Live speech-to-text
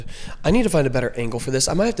I need to find a better angle for this.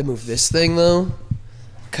 I might have to move this thing though,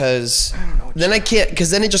 because then I can't. Because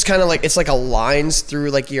then it just kind of like it's like a lines through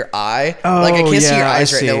like your eye. Oh, like I can't see your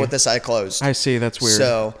eyes I right now see. with this eye closed. I see. That's weird.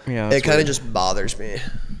 So yeah, it kind of just bothers me.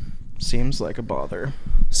 seems like a bother.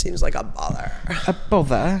 Seems like a bother. A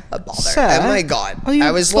bother. A bother. Sir, Oh my god!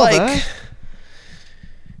 I was like,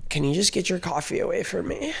 "Can you just get your coffee away from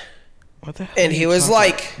me?" What the hell? And he was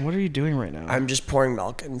like, "What are you doing right now?" I'm just pouring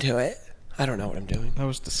milk into it. I don't know what I'm doing. That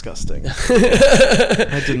was disgusting.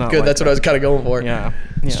 I did not. Good. Like That's that. what I was kind of going for. Yeah.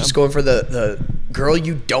 It's just going for the girl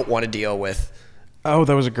you don't want to deal with. Oh,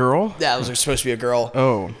 that was a girl? Yeah, it was supposed to be a girl.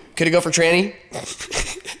 Oh. Could it go for tranny?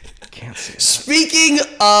 Can't say that. Speaking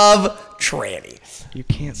of tranny. You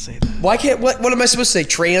can't say that. Why can't, what am I supposed to say?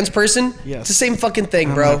 Trans person? Yes. It's the same fucking thing,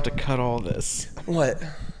 I'm bro. gonna have to cut all this. What?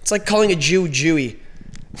 It's like calling a Jew Jewy.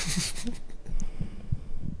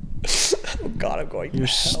 Oh God, I'm going. You're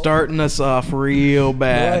starting us off real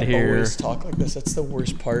bad here. I always talk like this. That's the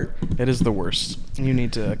worst part. It is the worst. You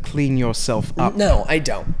need to clean yourself up. No, I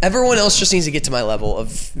don't. Everyone else just needs to get to my level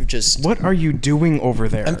of just. What are you doing over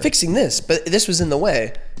there? I'm fixing this, but this was in the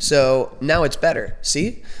way, so now it's better.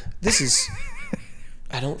 See, this is.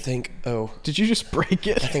 I don't think. Oh, Did you just break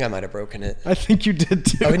it? I think I might have broken it. I think you did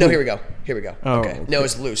too. Oh no! Here we go. Here we go. Oh, okay. No,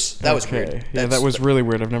 it's loose. That was weird. Yeah, That's- that was really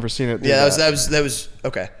weird. I've never seen it. Do Yeah, that was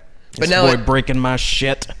okay. But This now, boy breaking my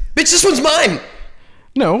shit. bitch, this one's mine.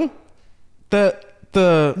 No,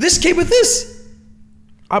 the This came with this.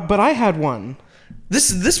 but I had one.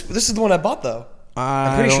 This is the one I bought though.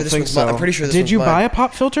 I pretty don't sure this think one's so. mine. I'm pretty sure this Did one's you mine. buy a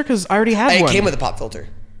pop filter? Because I already had It one. came with a pop filter.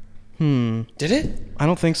 Did it? I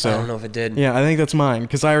don't think so. I don't know if it did. Yeah, I think that's mine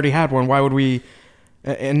because I already had one. Why would we?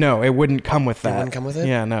 No, it wouldn't come with that. It wouldn't come with it?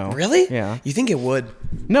 Yeah, no. Really? Yeah. You think it would?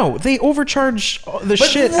 No, they overcharge the But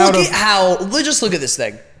shit look out of. at how. Just look at this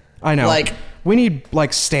thing. I know. like- we need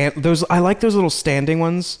like those. I like those little standing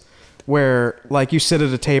ones where like you sit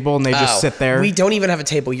at a table and they just Oh, sit there. We don't even have a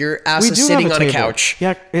table. Your ass We is do sitting have on a table. couch.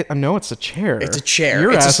 Yeah, no, it's a chair. It's a chair.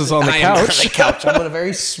 Your It's ass is on the I am not couch. on the couch. I'm on a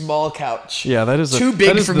very small couch. Yeah, that is too big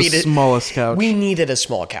that is for the me to. smallest couch. We needed a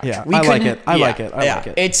small couch. Yeah, we I like couldn't- it. I like it. I like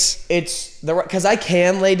it. It's the because I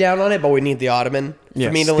can lay down on it, but we need the ottoman for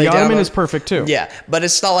Yes, me to lay the down. ottoman on. is perfect too. Yeah, but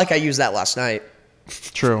it's not like I used that last night.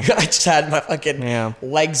 True. I just had my fucking Yeah.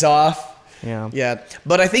 legs off. Yeah. Yeah,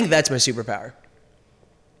 but I think that's my superpower.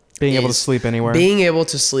 Being able to is sleep anywhere. Being able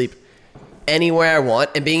to sleep anywhere I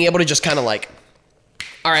want, and being able to just kind of like,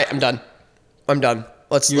 all right, I'm done.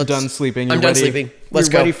 You're done sleeping. I'm You're done ready, sleeping. Let's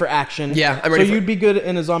you're go. ready for action. Yeah, I'm ready So for- you'd be good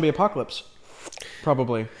in a zombie apocalypse.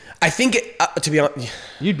 Probably. I think, to be honest,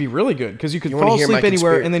 You'd be really good because you could wanna fall hear my asleep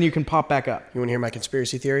anywhere conspira- and then you can pop back up. you want to hear my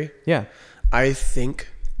conspiracy theory? Yeah. I think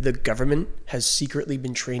the government has secretly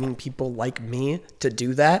been training people like me to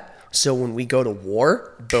do that. So when we go to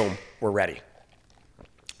war, boom, we're ready.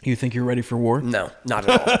 You think you're ready for war? No, not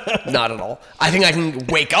at all. Not at all. I think I can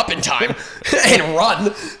wake up in time and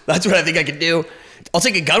run. That's what I think I can do. I'll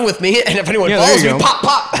take a gun with me, and if anyone Yeah, there follows you me, go. pop,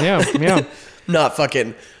 pop. Yeah.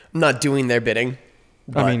 I'm not doing their bidding.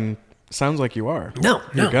 But I mean, sounds like you are. no,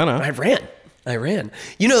 You're gonna. I ran.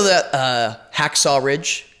 You know that Hacksaw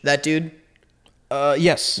Ridge, that dude?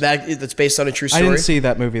 Yes. That's based on a true I story? didn't see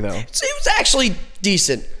that movie though. So it was actually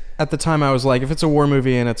decent. At the time, I was like, if it's a war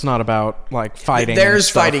movie and it's not about like fighting, There's and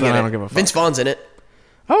stuff, fighting then in I it. don't give a fuck. Vince Vaughn's in it.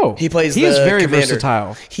 Oh, He plays He the is very commander.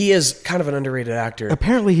 versatile. He is kind of an underrated actor.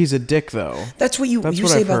 Apparently, he's a dick though. That's what you what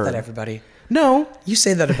say I've about heard. that, everybody. No, You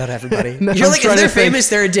say that about everybody. No, You're I'm like, if trying they're to think. famous,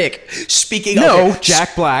 they're a dick. Speaking no, okay.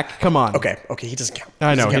 Jack Black. Come on. Okay, he doesn't count.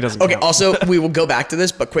 I know, he doesn't Okay, count. also, we will go back to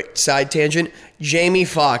this, but quick side tangent. Jamie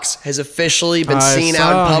Foxx has officially been I seen saw,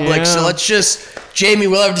 out in public, yeah. so let's just... Jamie,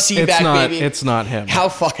 we'll have to see you back, baby. It's not him. How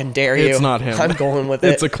fucking dare you? It's not him. I'm going with it.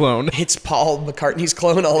 It's a clone. It's Paul McCartney's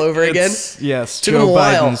clone all over again. Yes, Took him a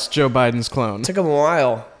while. Joe Biden's clone. Took him a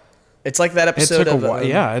while. It's like that It episode took a of... while.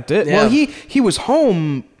 Yeah, it did. yeah. Well, he was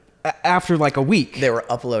home after like a week. They were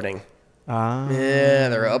uploading. Ah, Yeah,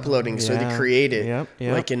 they were uploading, so they yeah. created. Yep.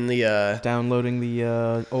 Like in the... downloading the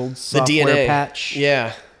old the software DNA patch.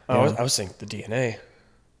 Yeah. Oh, Yeah. I was thinking the DNA.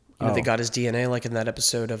 You know, they got his DNA like in that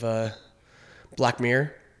episode of Black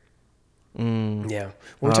Mirror. Yeah. What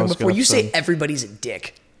we're that talking was a before. good You say episode. everybody's a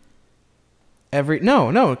dick.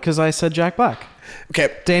 No, because I said Jack Black.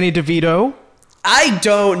 Okay. Danny DeVito. I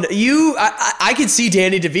don't. I could see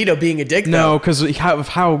Danny DeVito being a dick. No, though. because of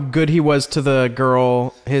how good he was to the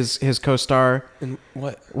girl, his co-star. And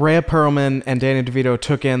what? Rhea Perlman and Danny DeVito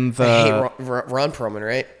took in the. I hate Ron Perlman,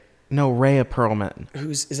 right? No, Rhea Perlman.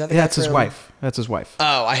 Is that the guy That's his from- wife. That's his wife.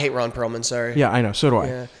 Oh, I hate Ron Perlman. Sorry. Yeah, I know. So do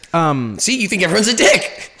I. Yeah. See, you think everyone's a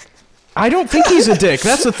dick. I don't think he's a dick.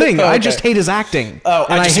 That's the thing. Oh, I okay. just hate his acting. Oh,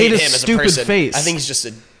 and I just hate hate his him as a stupid person. face. I think he's just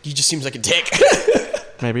He just seems like a dick.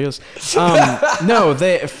 Maybe he is. No,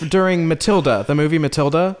 during Matilda, the movie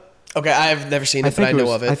Matilda. Okay, I've never seen it, but I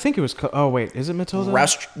know of it. I think it was. Oh wait, is it Matilda?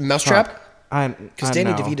 Mousetrap? Because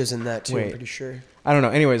Danny DeVito's in that too. I'm pretty sure. I don't know.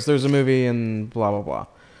 Anyways, there's a movie and blah blah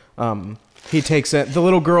blah. He takes it. The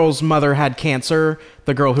little girl's mother had cancer.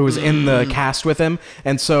 The girl who was in the cast with him,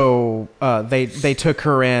 and so they took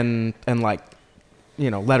her in and like,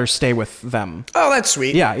 let her stay with them. Oh, that's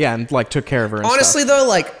sweet. Yeah, and like took care of her. And honestly, stuff. though,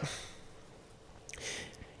 like,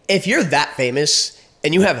 if you're that famous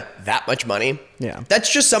and you have that much money,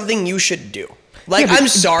 that's just something you should do. Like, I'm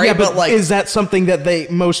sorry, but like, is that something that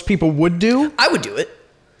most people would do? I would do it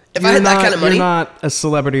if I had that kind of money. You're not a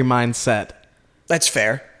celebrity mindset. That's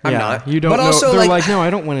fair. I'm not. You don't. But also, they're like, no, I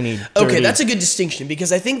don't want any. Okay, that's a good distinction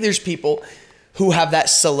because I think there's people who have that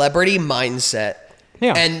celebrity mindset,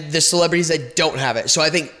 and the celebrities that don't have it. So I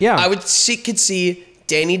think I could see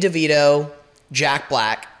Danny DeVito, Jack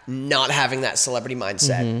Black not having that celebrity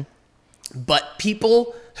mindset, but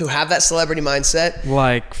people who have that celebrity mindset,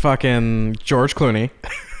 like fucking George Clooney.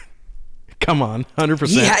 Come on,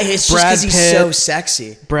 100%. Yeah, it's just because he's so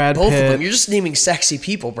sexy. Both of them. You're just naming sexy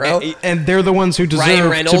people, bro. And they're the ones who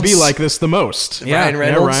deserve to be like this the most. Ryan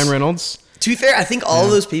Reynolds. Ryan Reynolds. To be fair, I think all of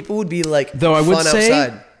those people would be like Though I would fun say,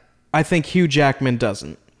 outside. I think Hugh Jackman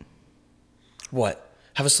doesn't. What?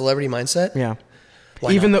 Have a celebrity mindset? Yeah.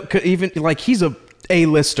 Why even not? though even he's a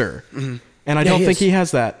A-lister. And I don't think he has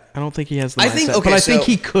that. I don't think he has the mindset. But I think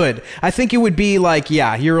he could. I think it would be like,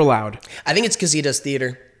 you're allowed. I think it's because he does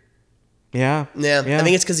theater. Yeah. I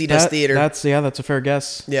think it's because he does theater. That's a fair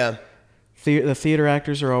guess. Yeah. The theater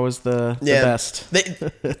actors are always the best.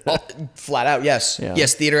 Flat out, yes. Yeah.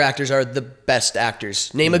 Yes, theater actors are the best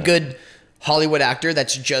actors. Name a good Hollywood actor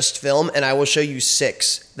that's just film, and I will show you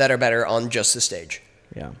 6 that are better on just the stage.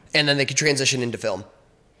 Yeah. And then they could transition into film.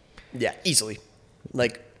 Yeah, easily.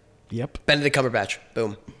 Like, Benedict Cumberbatch.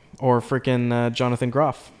 Boom. Or freaking Jonathan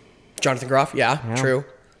Groff. Jonathan Groff, yeah. True.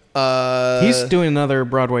 He's doing another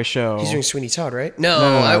Broadway show. He's doing Sweeney Todd, right? No,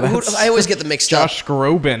 I always get them mixed up. Josh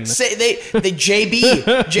Groban. Say they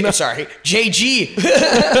JB. Sorry, JG.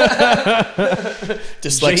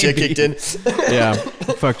 Dyslexia kicked in. Yeah,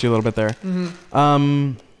 fucked you a little bit there.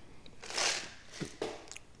 I'm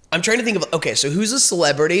trying to think of. Okay, so who's a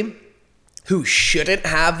celebrity who shouldn't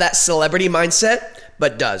have that celebrity mindset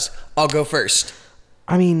but does? I'll go first.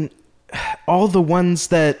 I mean, all the ones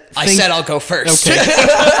that I said I'll go first. Okay.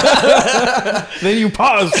 Then you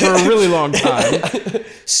paused for a really long time.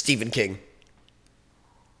 Stephen King.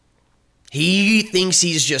 He thinks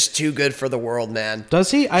he's just too good for the world, man.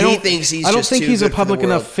 Does he? I don't think he's a public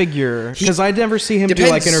enough figure because I never see him do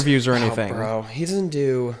like interviews or anything. Oh, bro, he doesn't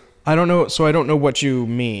do. I don't know, so I don't know what you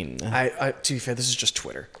mean. To be fair, this is just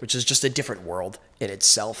Twitter, which is just a different world in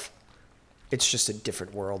itself. It's just a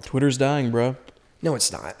different world. Twitter's dying, bro. No,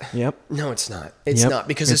 it's not. Yep. No, it's not. It's not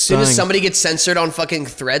because as soon as somebody gets censored on fucking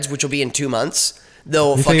Threads, which will be in 2 months,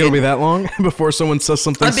 they'll You think it'll be that long before someone says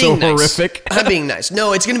something so horrific? I'm being nice.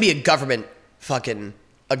 No, it's gonna be a government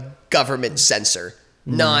censor,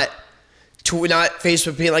 not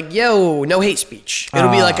Facebook being like, "Yo, no hate speech."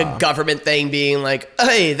 It'll be like a government thing being like,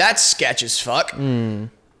 "Hey, that's sketch as fuck."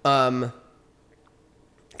 Because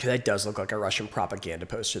that does look like a Russian propaganda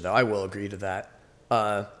poster, though. I will agree to that.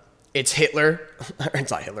 It's Hitler.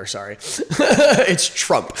 It's not Hitler, sorry. It's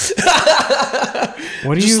Trump.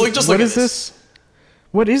 What is this?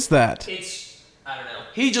 What is that? I don't know.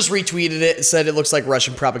 He just retweeted it and said it looks like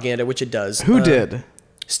Russian propaganda, which it does. Who did?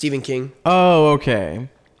 Stephen King. Oh, okay.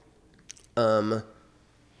 I'm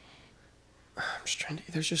just trying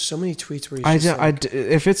to. There's just so many tweets where he's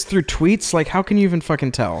if it's through tweets, like how can you even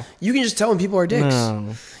fucking tell? You can just tell when people are dicks.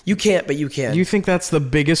 No. You can't, but you can. You think that's the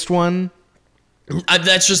biggest one?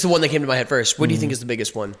 That's just the one that came to my head first. What do you think is the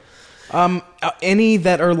biggest one? Any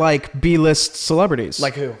that are like B-list celebrities.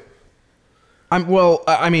 Like who?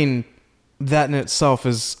 I mean, that in itself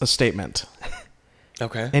is a statement.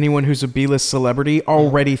 Okay. Anyone who's a B-list celebrity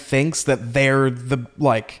already thinks that they're the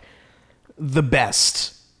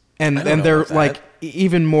best. And they're like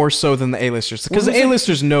even more so than the A-listers. Because the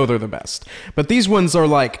A-listers know they're the best. But these ones are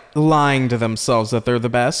like lying to themselves that they're the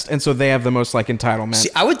best. And so they have the most like entitlement.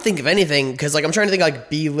 See, I would think of anything because like I'm trying to think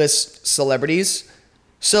like B-list celebrities.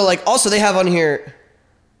 So like also they have on here,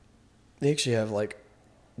 they actually have like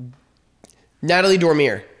Natalie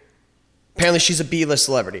Dormer. Apparently she's a B-list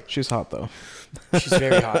celebrity. She's hot though. She's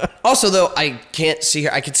very hot. Also though, I can't see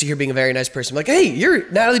her. I can see her being a very nice person. I'm like, hey, you're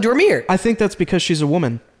Natalie Dormer. I think that's because she's a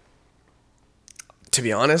woman. To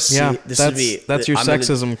be honest, yeah, see, that's your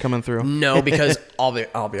sexism coming through. No, because I'll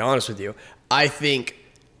be honest with you. I think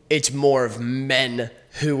it's more of men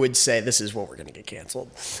who would say this is what we're gonna get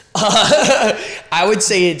canceled. I would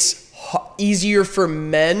say it's easier for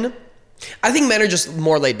men. I think men are just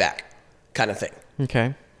more laid back, kind of thing.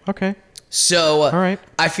 Okay. So all right.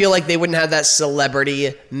 I feel like they wouldn't have that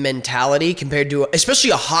celebrity mentality compared to, especially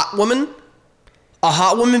a hot woman. A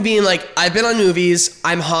hot woman being like, I've been on movies,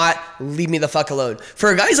 I'm hot, leave me the fuck alone.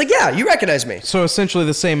 For a guy, he's like, yeah, you recognize me. So essentially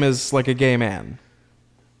the same as like a gay man.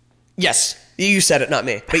 Yes. You said it, not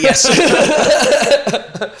me. But yes.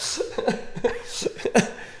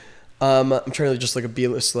 I'm trying to just look at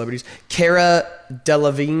B-list celebrities. Cara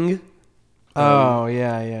Delevingne. Oh,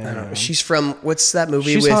 yeah. I don't know. She's from, what's that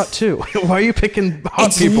movie She's with? hot too. Why are you picking hot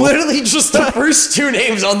It's people? literally just the first two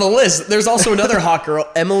names on the list. There's also another hot girl,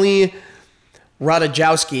 Emily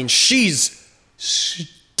Ratajkowski, and she's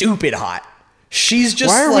stupid hot. She's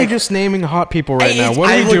just Why are like, we just naming hot people right now? What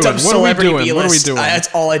I are we looked doing? up What are we celebrity doing? What are we B-list. doing? That's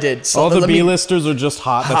all I did. So All the let me- B-listers are just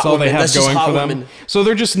hot. That's Hot all they women. have That's just going hot for them. women. So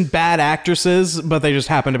they're just bad actresses, but they just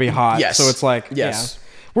happen to be hot. Yes. So it's like, Yes. yeah,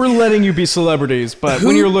 we're letting you be celebrities, but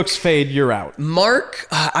when your looks fade, you're out. Mark,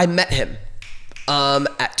 I met him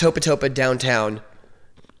at Topa Topa downtown.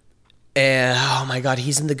 And, oh my God,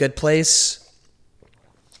 he's in The Good Place.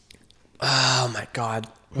 Oh my God.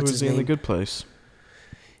 What's Who's his he in name? The Good Place?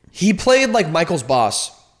 He played like Michael's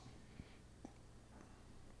boss.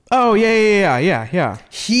 Oh, yeah.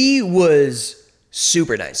 He was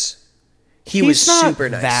super nice. He was He's not super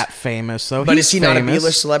nice. that famous, though. But He's is he not a famous.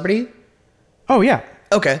 B-list celebrity? Oh, yeah.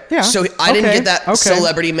 Okay. Yeah. So I didn't Okay. get that Okay.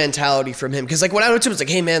 celebrity mentality from him. Because like when I went to him, it's like,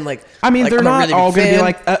 hey man, like I mean, like, they're I'm a not really all big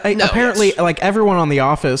going to be fan. like... No, apparently, yes. like, everyone on The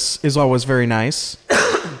Office is always very nice.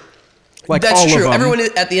 Like, That's all true. of them. Everyone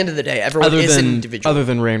at the end of the day, everyone is an individual. Other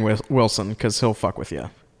than Rainn Wilson, because he'll fuck with you.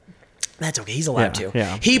 That's okay. He's allowed Yeah, to.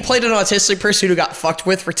 yeah, He played an autistic person who got fucked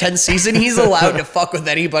with for 10 seasons. He's allowed to fuck with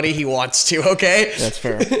anybody he wants to, okay? That's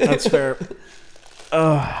fair. That's fair.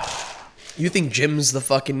 You think Jim's the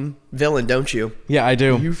fucking villain, don't you? Yeah, I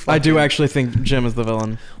do. You I do fucking- actually think Jim is the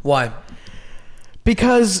villain. Why?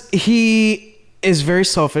 Because he is very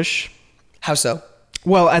selfish. How so?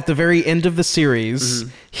 Well, at the very end of the series,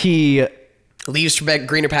 he... Leaves for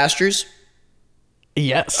greener pastures?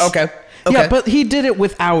 Yes. Okay. Yeah, but he did it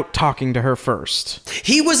without talking to her first.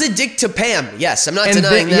 He was a dick to Pam. Yes, I'm not And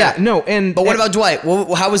denying then- that. yeah, no, and... But what about Dwight?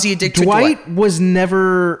 Well, how was he a dick to Dwight? Dwight was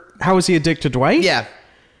never... How was he a dick to Dwight? Yeah.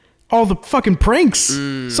 All the fucking pranks.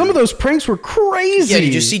 Some of those pranks were crazy. Yeah,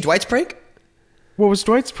 did you see Dwight's prank? What was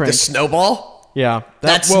Dwight's prank? The snowball? Yeah.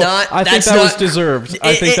 That's not- I think that's that was not- deserved.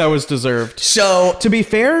 I think that was deserved. So, To be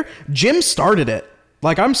fair, Jim started it.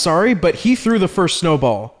 Like, I'm sorry, but he threw the first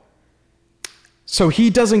snowball. So he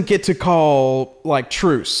doesn't get to call, like,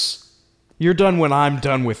 truce. You're done when I'm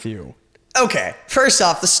done with you. okay. First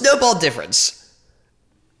off, the snowball difference.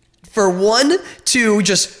 For one to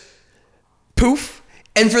just poof,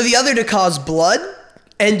 and for the other to cause blood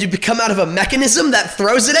and to come out of a mechanism that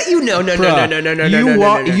throws it at you? No.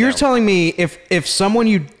 Bruh, No. You're telling me if someone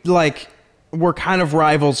you, like, were kind of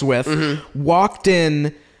rivals with walked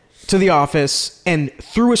in to the office and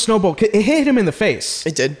threw a snowball, it hit him in the face.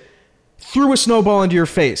 It did. Threw a snowball into your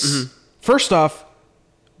face. First off,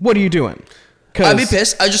 what are you doing? I'd be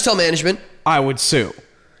pissed. I'd just tell management. I would sue.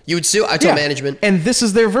 You would sue? I'd tell management. And this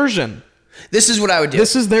is their version. This is what I would do.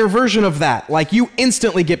 This is their version of that. Like, you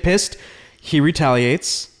instantly get pissed. He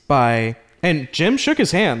retaliates by... And Jim shook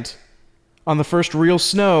his hand. On the first real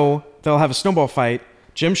snow, they'll have a snowball fight.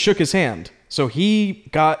 Jim shook his hand. So he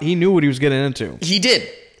knew what he was getting into. He did.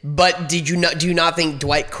 But do you not think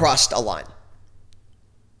Dwight crossed a line?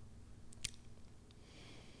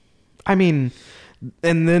 I mean...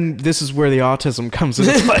 And then this is where the autism comes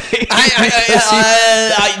into play.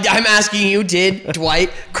 I'm asking you, did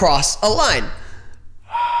Dwight cross a line?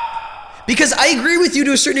 Because I agree with you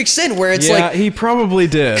to a certain extent where it's like... he probably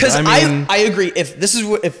did. Because I I agree. If this is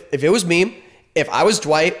if it was me, if I was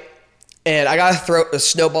Dwight and I got a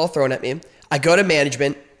snowball thrown at me, I go to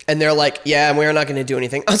management and they're like, yeah, we're not going to do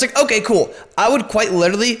anything. I was like, okay, cool. I would quite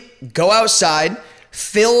literally go outside,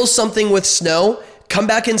 fill something with snow, come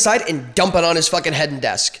back inside and dump it on his fucking head and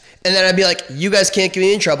desk. And then I'd be like, you guys can't get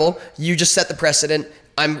me in trouble. You just set the precedent.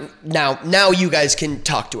 Now you guys can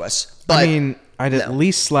talk to us. But I mean, I'd at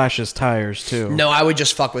least slash his tires too. no, I would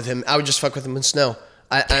just fuck with him. I would just fuck with him with snow.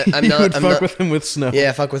 I'm You not. would I'm fuck not, with him with snow.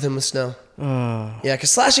 Yeah, fuck with him with snow. Yeah,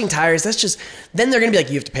 because slashing tires, that's just... Then they're going to be like,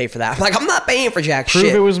 you have to pay for that. I'm like, I'm not paying for jack Prove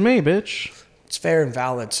shit. it was me, bitch. It's fair and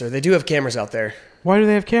valid, sir. They do have cameras out there. Why do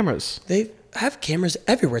they have cameras? They have cameras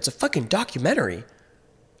everywhere. It's a fucking documentary.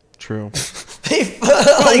 True.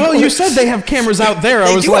 Well, you said they have cameras out there.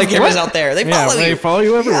 I was do like, have cameras what? out there. They Yeah, follow you. they follow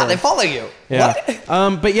you everywhere. Yeah, they follow you. Yeah.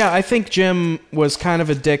 What? But yeah, I think Jim was kind of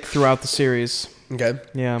a dick throughout the series. Okay.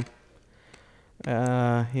 Yeah.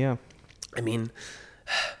 Yeah. I mean,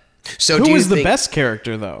 so Who do you was the think best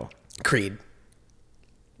character though? Creed.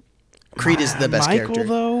 Creed is the best Michael, character.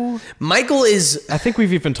 though? Michael is... I think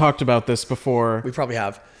we've even talked about this before. We probably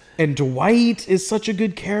have. And Dwight is such a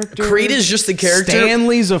good character. Creed is just the character.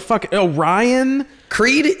 Stanley's a fucking... Oh, Ryan?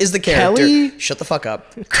 Creed is the character. Kelly? Shut the fuck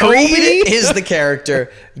up. Toby? Creed is the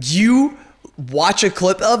character you watch a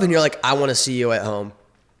clip of and you're like, I want to see you at home.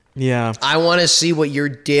 Yeah. I want to see what your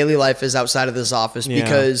daily life is outside of this office Yeah.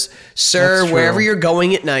 because, sir, That's true. wherever you're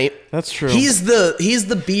going at night, That's true. He's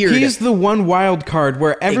the beard. He's the one wild card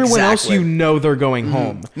where everyone else Exactly. you know they're going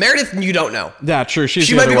home. Meredith, you don't know. Yeah, true. She's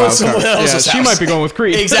She the might other be going wild someone card. else's Yeah, house. she might be going with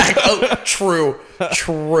Creed. Exactly. Oh,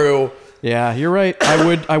 true. Yeah, you're right.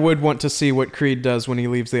 I would want to see what Creed does when he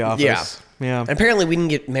leaves the office. Yeah. Yeah. And apparently we didn't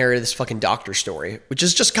get Meredith's fucking doctor story, which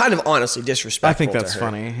is just kind of honestly disrespectful. I think that's to her.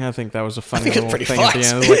 funny. I think that was a funny think it's little pretty thing at the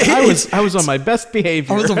fucked. end. Like, I was on my best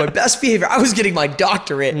behavior. I was on my best behavior. I was getting my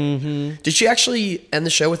doctorate. Mm-hmm. Did she actually end the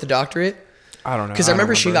show with the doctorate? I don't know. Because I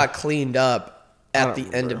remember she got cleaned up at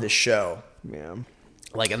the end of the show. Yeah.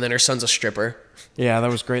 Like, and then her son's a stripper. Yeah, that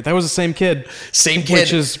was great. That was the same kid. Same kid.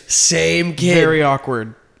 Which is same kid. very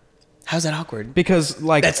awkward. How's that awkward? Because,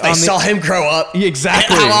 like... They saw him grow up.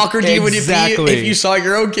 Exactly. And how awkward would it Exactly. be if you saw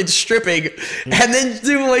your own kid stripping, and then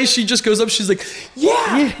the way she just goes up, she's like,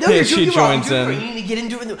 "Yeah, no, you're she doing it wrong. joins You're in. doing it. You need to get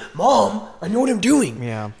into it." Mom, I know what I'm doing.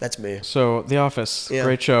 Yeah. That's me. So, The Office. Yeah.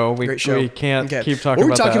 Great show. Great show. We can't Okay. keep talking about What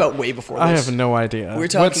were we talking that. about way before I this? have no idea. We were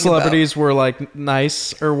talking what celebrities were, like,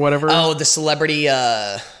 nice or whatever? Oh, the celebrity.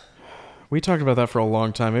 We talked about that for a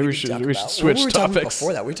long time. Maybe we should switch what were we talking about topics.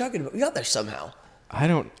 before that? We got there somehow. I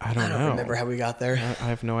don't know. I don't remember how we got there. I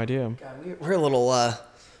have no idea. God, we're a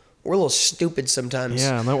little stupid sometimes.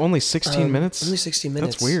 Yeah, no, only 16 minutes? Only 16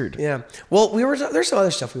 minutes. That's weird. Yeah. Well, there's some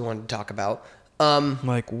other stuff we wanted to talk about.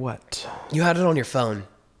 Like what? You had it on your phone.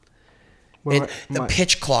 What And the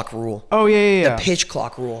pitch clock rule. Oh, yeah. The pitch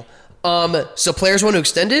clock rule. So players want to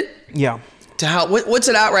extend it Yeah. to how? What's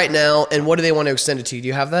it at right now, and what do they want to extend it to? Do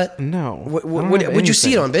you have that? No. Would you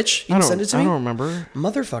see it on, bitch? You can send it to me. I don't remember.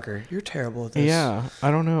 Motherfucker, you're terrible at this. Yeah,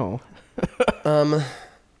 I don't know.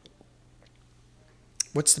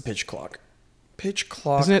 What's the pitch clock? Pitch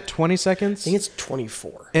clock. Isn't it 20 seconds? I think it's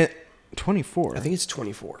 24. 24. I think it's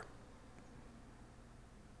 24.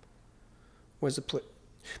 What's the play?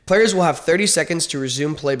 Players will have 30 seconds to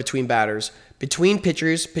resume play between batters. Between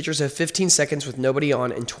pitchers have 15 seconds with nobody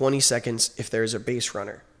on and 20 seconds if there is a base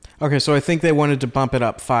runner. Okay, so I think they wanted to bump it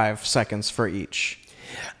up 5 seconds for each.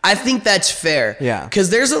 I think that's fair. Yeah. Because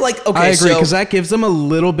there's okay. I agree, so, because that gives them a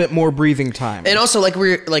little bit more breathing time. and also like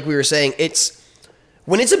we were saying, it's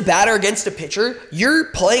when it's a batter against a pitcher, you're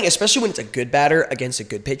playing, especially when it's a good batter against a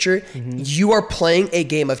good pitcher, you are playing a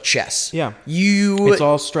game of chess. Yeah. It's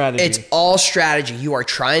all strategy. It's all strategy. You are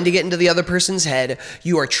trying to get into the other person's head.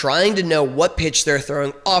 You are trying to know what pitch they're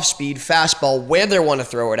throwing, off speed, fastball, where they want to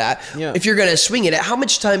throw it at. Yeah. If you're going to swing it at, how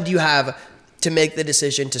much time do you have to make the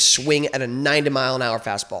decision to swing at a 90-mile-an-hour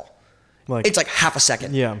fastball? It's like half a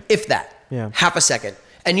second. Yeah. If that. Yeah. Half a second.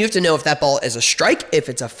 And you have to know if that ball is a strike, if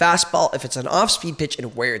it's a fastball, if it's an off-speed pitch,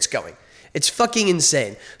 and where it's going. It's fucking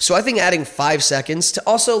insane. So I think adding 5 seconds to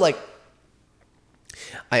also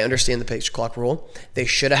I understand the pitch clock rule. They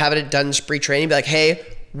should have had it done in spring training. Be like, hey,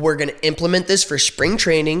 we're going to implement this for spring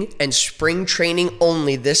training and spring training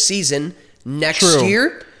only this season.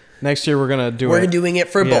 Next year, we're gonna do it. We're doing it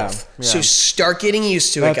for both. Yeah. So start getting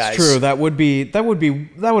used to it, guys. That's true. That would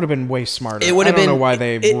have been way smarter. It would have I don't been. know why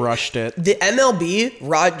they rushed it. The MLB,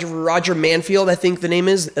 Roger Manfield, I think the name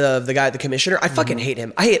is the guy, the commissioner. I fucking hate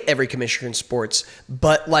him. I hate every commissioner in sports.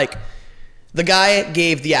 But the guy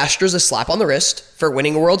gave the Astros a slap on the wrist for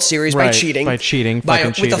winning a World Series by cheating. By cheating, with fucking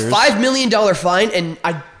a cheaters. $5 million fine, and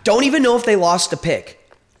I don't even know if they lost a pick.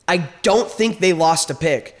 I don't think they lost a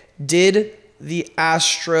pick. Did the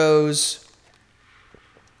Astros?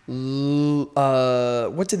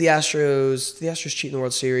 What did the Astros? Did the Astros cheat in the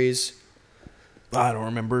World Series? I don't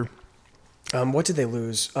remember. What did they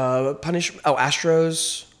lose?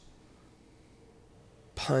 Astros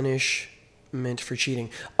punishment for cheating.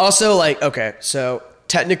 Also, okay, so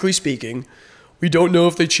technically speaking, we don't know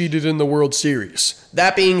if they cheated in the World Series.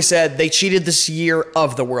 That being said, they cheated this year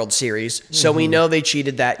of the World Series, so we know they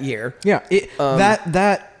cheated that year. Yeah,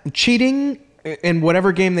 that cheating in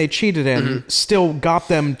whatever game they cheated in still got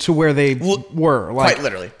them to where they were. Quite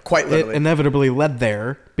literally. It inevitably led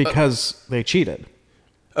there because they cheated.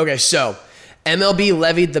 Okay, so MLB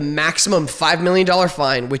levied the maximum $5 million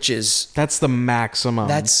fine, which is... That's the maximum.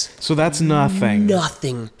 So that's nothing.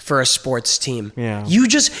 Nothing for a sports team. Yeah. You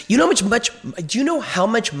know do you know how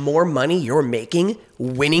much more money you're making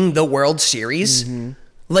winning the World Series? Mm-hmm.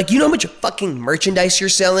 Like, you know how much fucking merchandise you're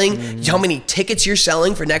selling? Mm-hmm. How many tickets you're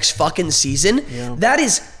selling for next fucking season? Yeah. That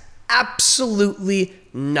is absolutely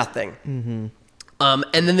nothing. Mm-hmm.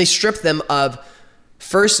 And then they stripped them of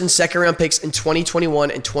first and second round picks in 2021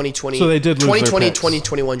 and 2020. So they did lose 2020 their and picks.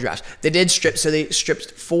 2021 drafts. They did strip. So they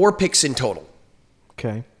stripped 4 picks in total.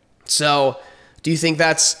 Okay. So do you think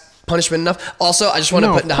that's punishment enough? Also, I just want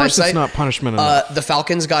to put into hindsight. It's not punishment enough. The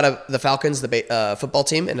Falcons, the football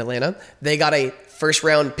team in Atlanta, they got a first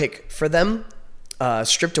round pick for them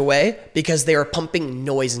stripped away because they were pumping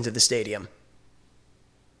noise into the stadium.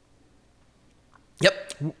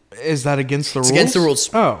 Yep. Is that against the rules? It's against the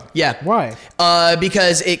rules. Oh. Yeah. Why?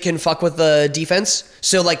 Because it can fuck with the defense.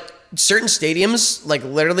 So, like, certain stadiums, like,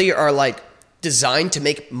 literally are, like, designed to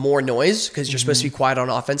make more noise because you're supposed to be quiet on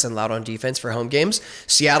offense and loud on defense for home games.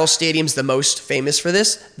 Seattle Stadium's the most famous for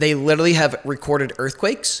this. They literally have recorded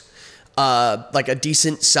earthquakes, like a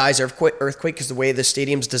decent size earthquake because the way the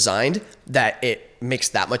stadium's designed, that it makes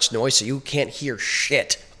that much noise so you can't hear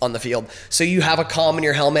shit on the field. So you have a comm in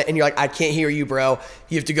your helmet and you're like, I can't hear you, bro.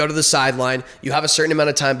 You have to go to the sideline. You have a certain amount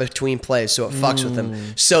of time between plays, so it fucks with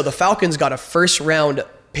them. So the Falcons got a first round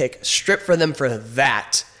pick stripped for them for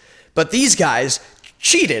that. But these guys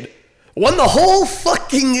cheated, won the whole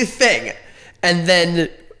fucking thing, and then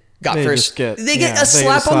got first. They get a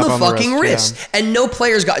slap on the fucking wrist. Yeah. And no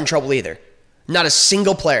players got in trouble either. Not a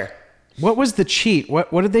single player. What was the cheat?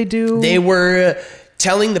 What did they do? They were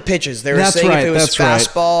telling the pitches. They were saying if it was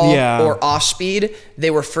fastball or off speed. They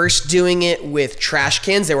were first doing it with trash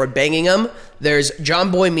cans. They were banging them. There's John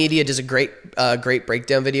Boy Media does a great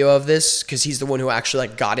breakdown video of this because he's the one who actually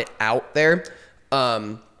like got it out there.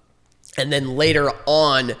 And then later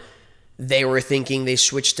on, they were thinking they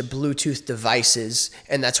switched to Bluetooth devices,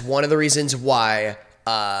 and that's one of the reasons why.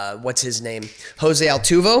 What's his name? Jose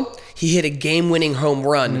Altuve. He hit a game-winning home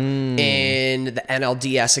run in the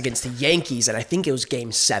NLDS against the Yankees, and I think it was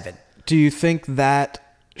Game 7. Do you think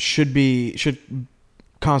that should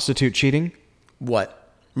constitute cheating?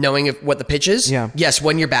 What? Knowing what the pitch is? Yeah. Yes.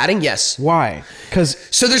 When you're batting, yes. Why?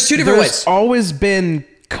 So there's two different ways. There's always been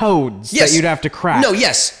codes that you'd have to crack. No,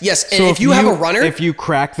 yes. And so if you have a runner... If you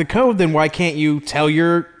crack the code, then why can't you tell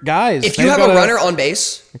your guys? If you have a runner on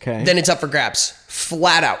base, then it's up for grabs.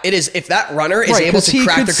 Flat out. It is. If that runner is able to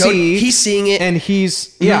crack the code, he's seeing it. And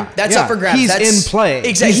he's... That's up for grabs. He's in play.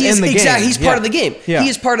 Exactly. He's in the game. He's part of the game. Yeah. He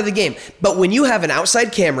is part of the game. But when you have an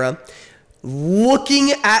outside camera...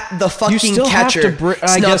 looking at the fucking catcher,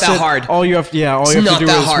 it's not that hard. All you have to do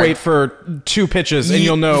is wait for 2 pitches, and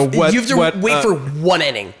you'll know what. You have to wait for 1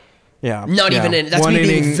 inning. Yeah, not even in. That's me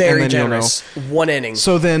being very generous. 1 inning.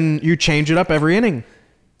 So then you change it up every inning.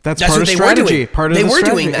 That's part what of they strategy. were doing. Part of they the were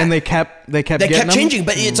strategy. doing that, and they kept changing.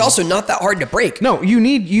 But it's also not that hard to break. No, you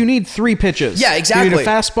need 3 pitches. Yeah, exactly. You need a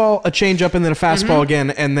fastball, a changeup, and then a fastball again,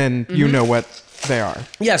 and then you know what they are.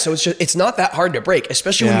 Yeah, so it's not that hard to break,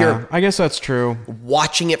 especially when you're... I guess that's true.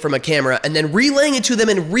 ...watching it from a camera and then relaying it to them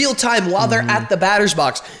in real time while they're at the batter's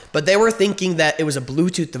box. But they were thinking that it was a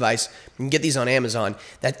Bluetooth device. You can get these on Amazon.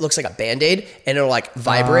 That looks like a Band-Aid, and it'll, like,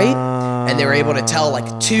 vibrate. And they were able to tell,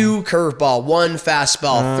 like, 2 curveball, 1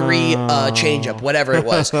 fastball, 3 changeup, whatever it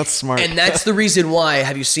was. That's smart. And that's the reason why.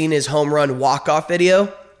 Have you seen his home run walk-off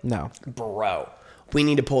video? No. Bro, we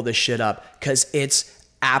need to pull this shit up because it's...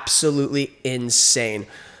 absolutely insane.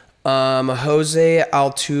 Jose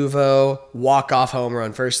Altuve walk-off home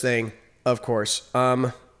run. First thing, of course.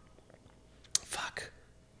 Fuck.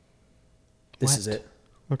 This is it.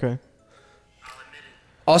 Okay.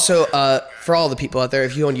 Also, for all the people out there,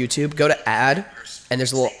 if you on YouTube, go to add, and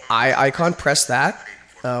there's a little eye icon. Press that.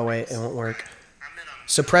 Oh, wait, it won't work.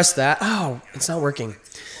 So press that. Oh, it's not working.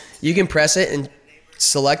 You can press it and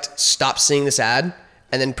select stop seeing this ad,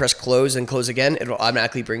 and then press close and close again. It'll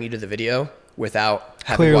automatically bring you to the video without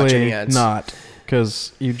having to watch any ads. Not,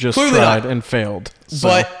 because you just tried and failed. So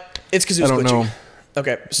but it's because it was glitching. Know.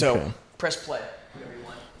 Okay, so press play. Whatever you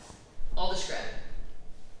want. I'll describe it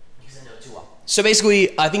because I know it too well. So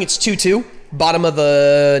basically, I think it's 2-2, bottom of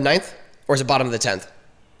the 9th, or is it bottom of the 10th?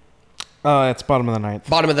 It's bottom of the 9th.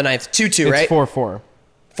 Bottom of the 9th, 2-2, right? It's 4-4.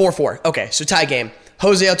 4-4. Okay, so tie game.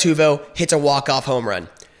 Jose Altuve hits a walk-off home run.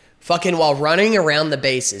 Fucking while running around the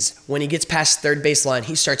bases, when he gets past third base line,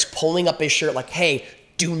 he starts pulling up his shirt like, hey,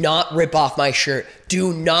 do not rip off my shirt.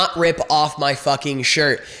 Do not rip off my fucking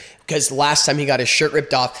shirt. Because last time he got his shirt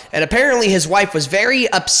ripped off, and apparently his wife was very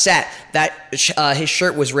upset that his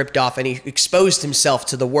shirt was ripped off and he exposed himself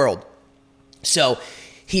to the world. So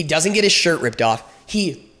he doesn't get his shirt ripped off.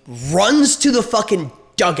 He runs to the fucking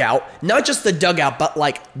dugout, not just the dugout, but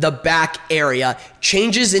like the back area,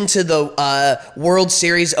 changes into the World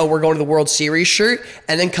Series, oh, we're going to the World Series shirt,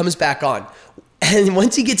 and then comes back on. And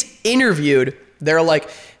once he gets interviewed, they're like,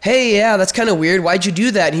 hey, yeah, that's kind of weird. Why'd you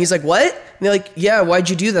do that? And he's like, what? And they're like, yeah, why'd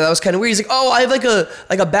you do that? That was kind of weird. He's like, oh, I have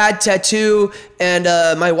like a bad tattoo, and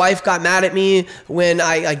my wife got mad at me when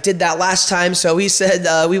I did that last time, so he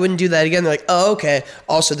said we wouldn't do that again. They're like, oh, okay.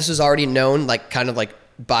 Also, this was already known, like kind of like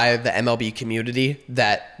by the MLB community,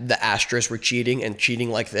 that the Astros were cheating and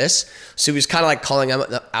cheating like this. So he was kind of like calling them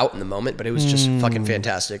out in the moment, but it was just fucking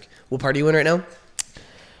fantastic. What part are you in right now?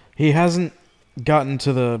 He hasn't gotten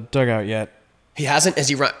to the dugout yet. He hasn't? Has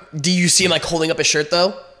he run? Do you see him like holding up his shirt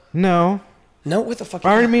though? No. No? What the fuck?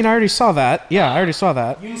 I already saw that. Yeah, I already saw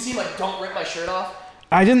that. You didn't see him like, don't rip my shirt off?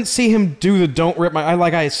 I didn't see him do the don't rip my...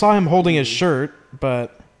 I saw him holding his shirt,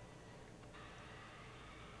 but...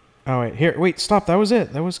 Oh, wait, stop. That was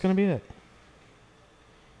it. That was going to be it.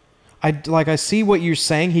 I see what you're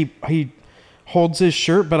saying. He holds his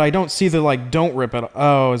shirt, but I don't see the, like, don't rip it.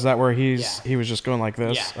 Oh, is that where he was just going like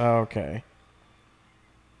this? Yeah. Oh, okay.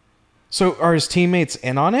 So are his teammates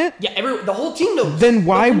in on it? Yeah, the whole team knows. Then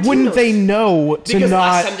why wouldn't they know to because not...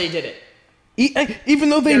 last time they did it. Even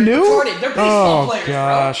though they knew? Retarded. They're baseball players,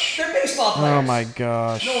 gosh. bro. They're baseball players. Oh, my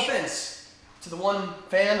gosh. No offense to the one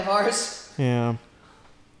fan of ours. Yeah.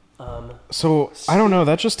 So, I don't know.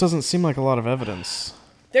 That just doesn't seem like a lot of evidence.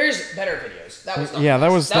 There's better videos. That was not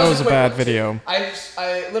that was a bad video. I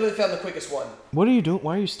literally found the quickest one. What are you doing?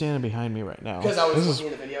 Why are you standing behind me right now? Because I was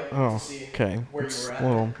looking at the video to see okay. where you were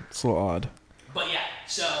at. It's a little odd. But yeah,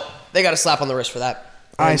 so they got a slap on the wrist for that.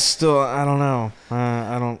 I don't know.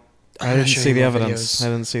 I didn't see the evidence. I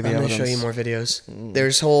didn't see the evidence. I'm gonna show you more videos.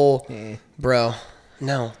 There's bro.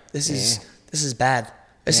 No, this is bad.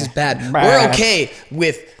 This is bad. We're okay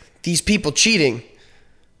with these people cheating.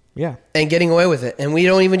 Yeah. And getting away with it. And we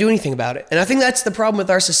don't even do anything about it. And I think that's the problem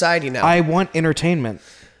with our society now. I want entertainment.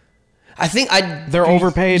 They're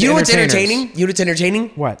overpaid. You know what's entertaining? You know what's entertaining?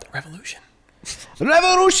 What? Revolution.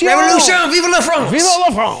 Revolution! Vive la France! Vive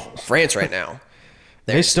la France! France right now.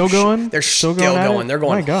 They're still going? They're still going. They're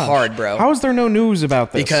going hard, bro. How is there no news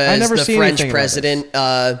about this? Because I never the see French president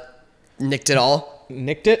nicked it all.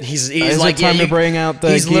 Nicked it? He's like, time to bring out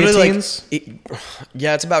the guillotines?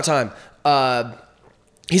 Yeah, it's about time.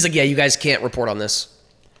 He's like, yeah, you guys can't report on this.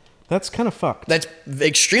 That's kind of fucked. That's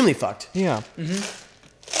extremely fucked. Yeah.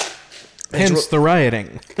 Hence the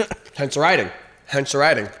rioting. Hence the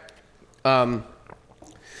rioting. But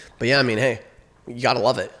yeah, I mean, hey, you gotta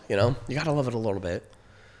love it, you know? You gotta love it a little bit.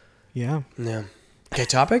 Yeah. Yeah. Okay,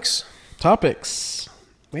 topics?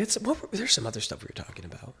 There's some other stuff we were talking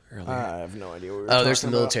about earlier. I have no idea what we were talking about. There's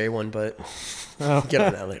the military one, but get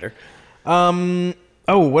on that later.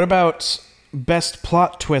 What about best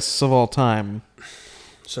plot twists of all time?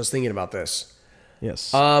 So I was thinking about this.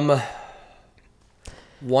 Yes.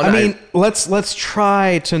 Let's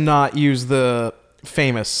try to not use the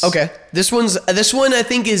famous. Okay. This one I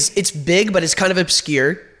think it's big, but it's kind of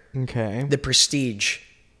obscure. Okay. The Prestige.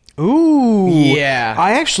 Ooh. Yeah.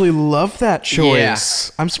 I actually love that choice.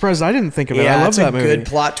 Yeah. I'm surprised I didn't think of it. I love that movie. That's a good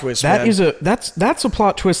plot twist, man. man. That's a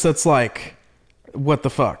plot twist that's like, what the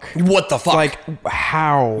fuck? What the fuck? Like,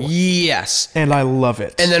 how? Yes. And I love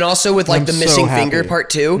it. And then also with like the missing finger part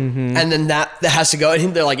too. Mm-hmm. And then that has to go.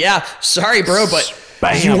 And they're like, yeah, sorry, bro, but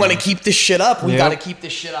if you want to keep this shit up, we got to keep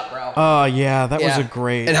this shit up, bro. Oh, yeah. That was a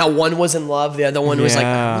great. And how one was in love, the other one was like,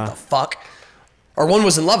 what the fuck? Or one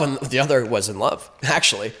was in love and the other was in love,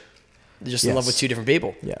 actually. Just in love with two different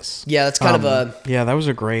people. Yes. Yeah, that's kind of a... Yeah, that was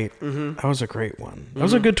a great... Mm-hmm. That was a great one. That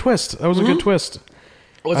was a good twist. That was a good twist.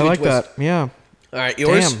 I like that. Yeah. All right,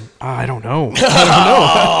 yours? Damn. I don't know.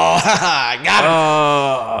 I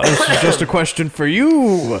got it. This is just a question for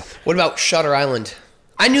you. What about Shutter Island?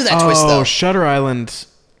 I knew that twist, though. Oh, Shutter Island.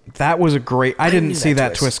 That was a great... I didn't see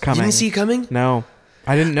that twist coming. You didn't see it coming? No.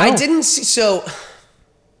 I didn't know. I didn't see... So,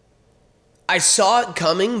 I saw it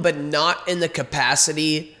coming, but not in the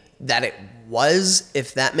capacity that it was,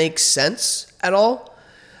 if that makes sense at all.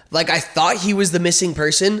 Like, I thought he was the missing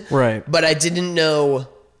person. Right. But I didn't know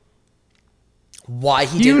why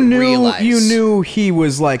he didn't realize. You knew he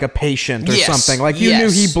was like a patient or something. Like, you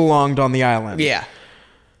knew he belonged on the island. Yeah.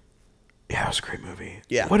 Yeah, it was a great movie.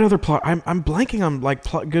 Yeah. What other plot? I'm blanking on like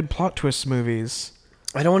good plot twist movies.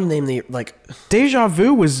 I don't want to name the like. Deja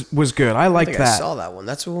Vu was good. I liked that. I saw that one.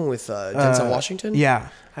 That's the one with Denzel Washington. Yeah,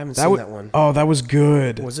 I haven't seen that one. Oh, that was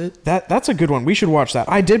good. Was it? That's a good one. We should watch that.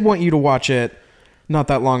 I did want you to watch it not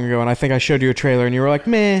that long ago, and I think I showed you a trailer, and you were like,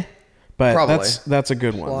 meh. But probably. that's a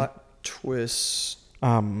good one. Plot twist.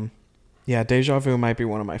 Yeah, Yeah, Deja Vu might be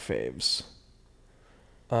one of my faves.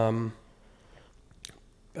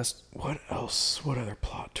 What else? What other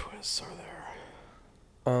plot twists are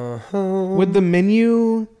there? Would the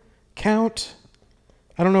menu count?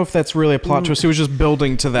 I don't know if that's really a plot twist. It was just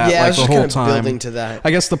building to that, Yeah, like it was the just whole kind of time. building to that.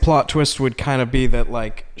 I guess the plot twist would kind of be that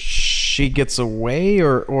like she gets away,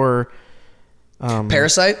 or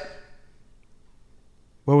Parasite?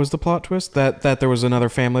 what was the plot twist? That there was another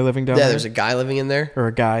family living down Yeah, there? there's a guy living in there. Or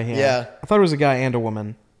a guy, yeah. Yeah. I thought it was a guy and a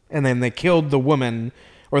woman. And then they killed the woman,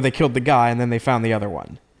 or they killed the guy, and then they found the other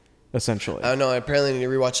one, essentially. I don't know. I apparently need to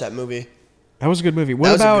rewatch that movie. That was a good movie. That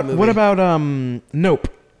was a good movie. What about Nope?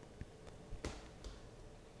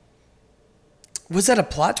 Was that a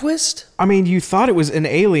plot twist? I mean, you thought it was an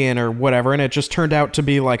alien or whatever, and it just turned out to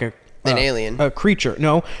be like an alien. A creature.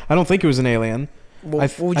 No, I don't think it was an alien. Well,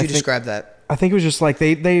 what would you describe that? I think it was just like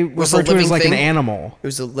they Was referred it a to it as living like an thing? animal. It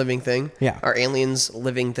was a living thing? Yeah. Are aliens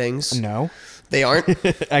living things? No. They aren't?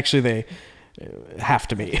 Actually, they have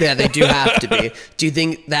to be. Yeah, they do have to be. Do you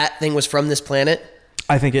think that thing was from this planet?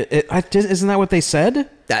 I think isn't that what they said?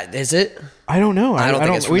 That is it? I don't know. I don't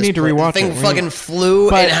think it's from we this need to planet. rewatch The thing it. fucking flew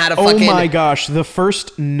But, and had a fucking... oh my gosh, the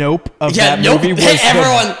first Nope of Yeah, that nope. movie was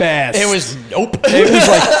Everyone, the best. It was nope. It was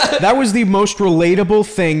like, that was the most relatable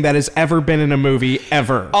thing that has ever been in a movie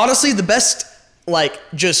ever. Honestly, the best, like,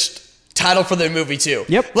 just title for the movie, too.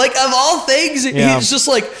 Yep. Like, of all things, Yeah. he's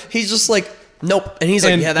just like, nope. And he's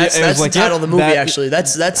like, And yeah, that's it was the like, title yep, of the movie, that- actually.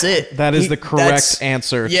 That's it. That is the correct that's-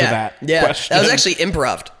 answer to yeah, that yeah. question. That was actually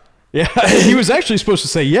improv. Yeah, he was actually supposed to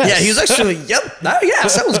say yes. Yeah, he was actually, yep, yeah,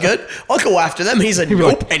 sounds good. I'll go after them. He's like, be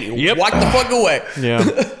nope, like, and he yep. walked the fuck away. Yeah,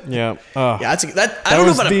 yeah. Yeah, I don't know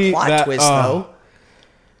was about a plot twist, though.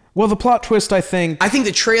 Well, the plot twist, I think... I think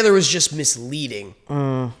the trailer was just misleading.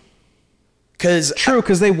 Because True,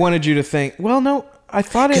 because they wanted you to think... Well, no, I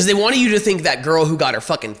thought it... they wanted you to think that girl who got her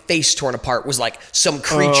fucking face torn apart was like some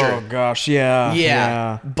creature. Oh, gosh, yeah.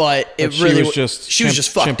 Yeah, but it she really was just she was chimp- just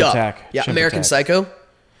fucked chimp up. attack. Yeah, Chimp American attack. Psycho.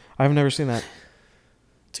 I've never seen that.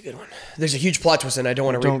 It's a good one. There's a huge plot twist, and I don't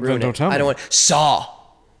want to Don't- ruin don't it. tell me. I don't want Saw.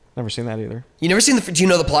 Never seen that either. You never seen the? Do you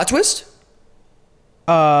know the plot twist?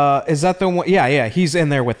 Is that the one? Yeah, he's in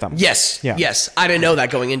there with them. Yes. Yeah. Yes. I didn't know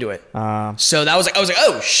that going into it. So that was like I was like,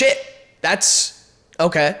 oh shit, that's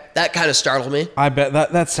okay. That kind of startled me. I bet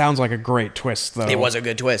that sounds like a great twist, though. It was a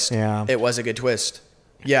good twist. Yeah. It was a good twist.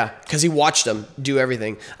 Yeah, because he watched them do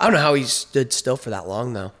everything. I don't know how he stood still for that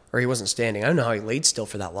long though, or he wasn't standing. I don't know how he laid still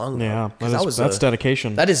for that long. Though, Yeah, 'cause that's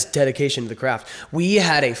dedication. That is dedication to the craft. We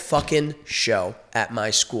had a fucking show at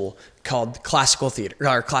my school called Classical Theater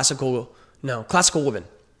or Classical Women.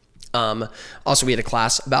 Also, we had a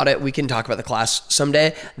class about it. We can talk about the class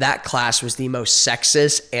someday. That class was the most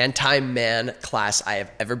sexist, anti-man class I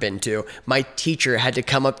have ever been to. My teacher had to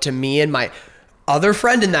come up to me and my other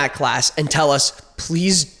friend in that class and tell us,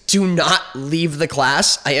 please do not leave the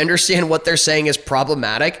class. I understand what they're saying is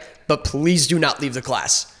problematic, but please do not leave the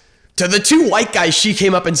class. To the two white guys, she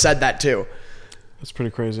came up and said that too. That's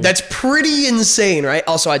pretty crazy. That's pretty insane, right?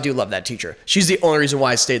 Also, I do love that teacher. She's the only reason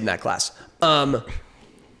why I stayed in that class.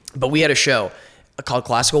 But we had a show called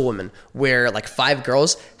Classical Women where like 5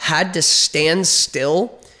 girls had to stand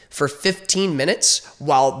still for 15 minutes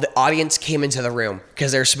while the audience came into the room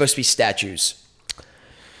because they're supposed to be statues.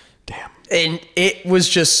 Damn. And it was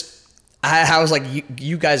just, I was like,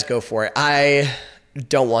 you guys go for it. I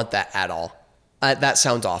don't want that at all. That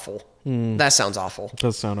sounds awful. That sounds awful. It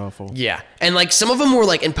does sound awful. Yeah. And like some of them were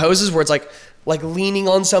like in poses where it's like leaning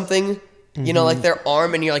on something, you know, like their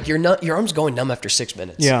arm, and you're like, your arm's going numb after 6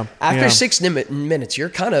 minutes. Yeah. After yeah. 6 minutes, you're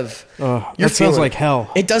kind of, That sounds like hell.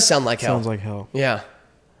 It does sound like hell. Sounds like hell. Yeah.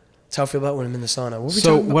 That's how I feel about when I'm in the sauna. What were we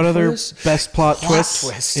So talking about what before other this? best plot twists?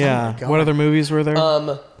 Twists. Oh Yeah. my God. What other movies were there?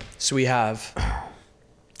 So we have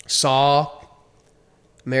Saw,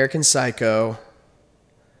 American Psycho.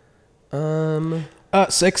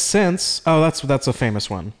 Sixth Sense. Oh, that's a famous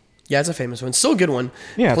one. Yeah, it's a famous one. Still a good one.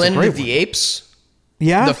 Yeah, it's a Planet great of the one. Apes.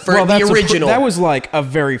 Yeah, the original. that was like a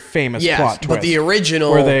very famous Yeah, plot twist. but the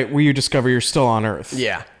original, where you discover you're still on Earth.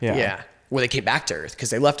 yeah, where they came back to Earth because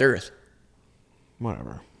they left Earth.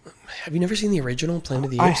 Whatever. Have you never seen the original Planet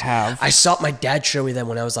of the Apes? I have. I saw my dad show me them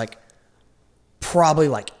when I was like probably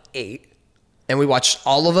like 8, and we watched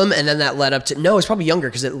all of them, and then that led up to it's probably younger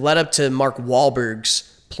because it led up to Mark Wahlberg's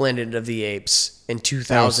Planet of the Apes in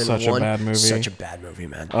 2001. such a bad movie. Such a bad movie,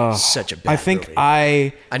 man. Such a bad I think movie.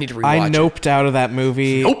 I need to I rewatch it. noped out of that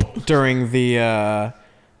movie Nope. during the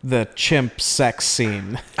chimp sex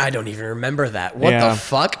scene. I don't even remember that. What Yeah. the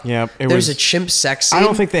fuck? Yep, it There's was- a chimp sex scene? I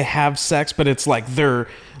don't think they have sex, but it's like they're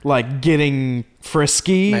like getting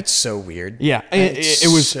frisky. That's so weird. Yeah, That's it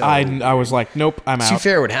was. so I was like, nope, I'm To be out.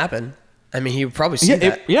 fair, it would happen. I mean, he would probably see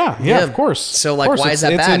that. Yeah, of course. So, Of like, course. why is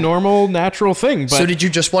that It's bad? a normal, natural thing. But So did you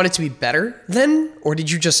just want it to be better then? Or did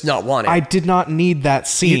you just not want it? I did not need that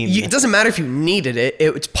scene. It doesn't matter if you needed it.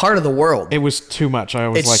 It's part of the world. It was too much. I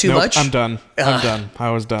was It's like, too nope, much? I'm done. I'm done.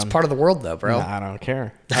 I was done. It's part of the world, though, bro. Nah, I don't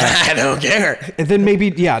care. I don't care. And then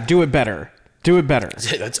maybe, do it better. Do it better.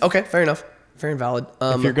 That's okay. Fair enough. Fair and valid.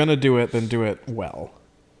 If you're going to do it, then do it well.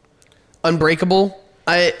 Unbreakable.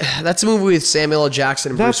 That's a movie with Samuel L.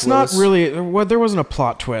 Jackson and That's Bruce Willis. not really... Well, there wasn't a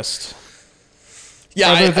plot twist.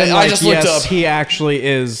 Yeah, Other than, I just looked up. he actually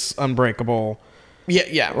is unbreakable.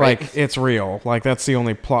 Yeah, right. Like, it's real. Like, that's the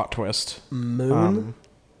only plot twist. Moon?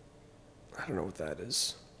 I don't know what that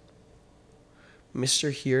is.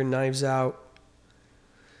 Mr. Here, Knives Out.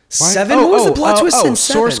 Why? Seven? What was the plot twist in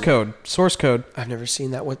Seven? Source Code. I've never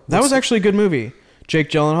seen that. That was actually a good movie. Jake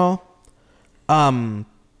Gyllenhaal.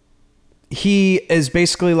 He is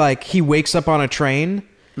basically like, he wakes up on a train,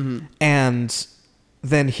 and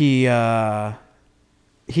then he's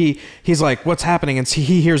like, what's happening? And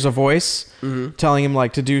he hears a voice telling him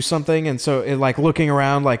like to do something, and so like looking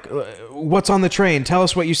around like, what's on the train? Tell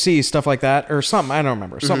us what you see, stuff like that, or something. I don't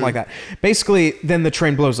remember, something like that. Basically, then the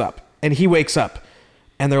train blows up, and he wakes up,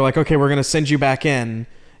 and they're like, okay, we're gonna send you back in.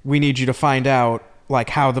 We need you to find out like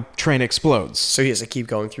how the train explodes. So he has to keep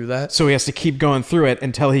going through that? So he has to keep going through it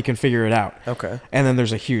until he can figure it out. Okay. And then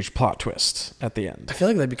there's a huge plot twist at the end. I feel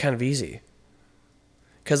like that'd be kind of easy.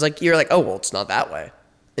 Because, like, you're like, oh, well, it's not that way.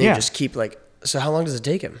 And you just keep, like, so how long does it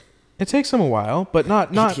take him? It takes him a while, but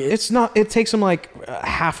not Idiot. it's not, it takes him like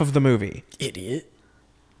half of the movie. Idiot.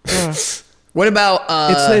 What about...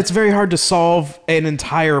 It's very hard to solve an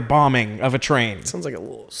entire bombing of a train. sounds like a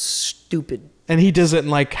little stupid... And he does it in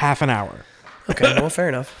like half an hour. Okay, well, fair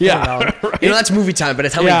enough. Yeah, Fair and valid. right. You know, that's movie time, but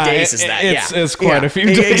it's how many days is that? It's quite a few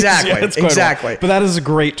days. Exactly, Yeah, it's quite a while. exactly. But that is a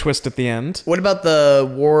great twist at the end. What about the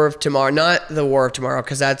War of Tomorrow? Not the War of Tomorrow,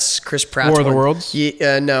 because that's Chris Pratt's War of the one. Worlds?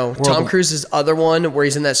 Yeah, no. Tom Cruise's other one, where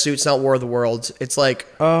he's in that suit, it's not War of the Worlds. It's like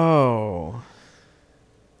Oh.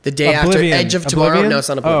 the day Oblivion. after Edge of Tomorrow. Oblivion? No, it's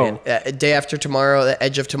not Oblivion. Day after tomorrow, the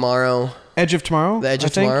Edge of Tomorrow. Edge of Tomorrow? The Edge I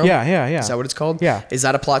of think? Tomorrow? Yeah. Is that what it's called? Yeah. Is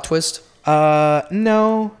that a plot twist?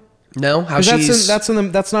 No. No? How 'Cause she's... that's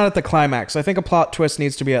not at the climax. I think a plot twist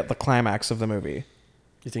needs to be at the climax of the movie.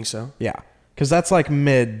 You think so? Yeah, because that's like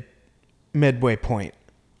midway point.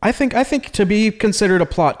 I think to be considered a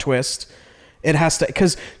plot twist, it has to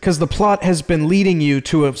because the plot has been leading you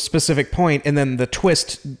to a specific point, and then the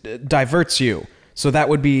twist diverts you. So that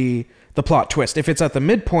would be the plot twist. If it's at the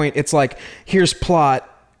midpoint, it's like here's plot,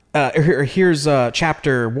 here's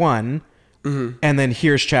chapter 1, and then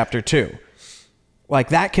here's chapter 2. Like,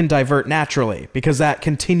 that can divert naturally because that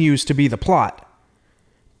continues to be the plot.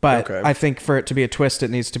 But Okay. I think for it to be a twist, it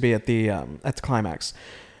needs to be at the climax.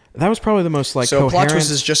 That was probably the most, like, So coherent. a plot twist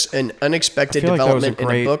is just an unexpected I feel like that was a development in a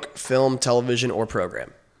great- book, film, television, or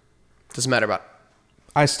program. Doesn't matter about...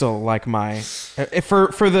 I still like my...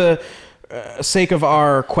 For the sake of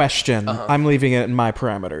our question, I'm leaving it in my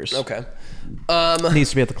parameters. Okay. It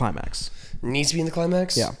needs to be at the climax. Needs to be in the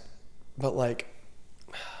climax? Yeah. But, like...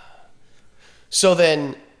 So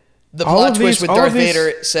then, the All plot of twist these- with all Darth of these-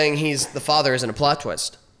 Vader saying he's the father isn't a plot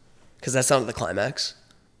twist. Because that's not at the climax.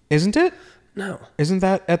 Isn't it? No. Isn't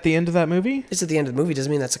that at the end of that movie? It's at the end of the movie. Doesn't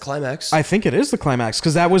mean that's a climax. I think it is the climax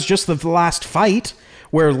because that was just the last fight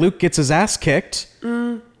where Luke gets his ass kicked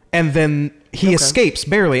and then he escapes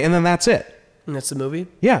barely and then that's it. And that's the movie?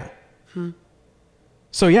 Yeah.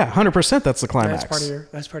 So yeah, 100% that's the climax.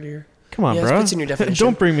 That's part of your... Come on, yeah, bro. it fits in your definition.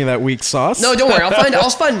 Don't bring me that weak sauce. No, don't worry. I'll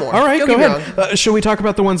find more. All right, Don't go get me ahead. wrong. Should we talk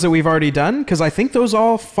about the ones that we've already done? Because I think those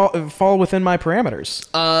all fall within my parameters.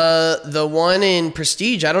 The one in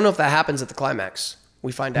Prestige, I don't know if that happens at the climax.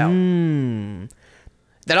 We find out.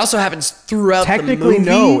 That also happens throughout Technically, the movie.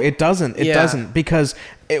 no, it doesn't. It Yeah. doesn't because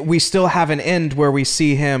we still have an end where we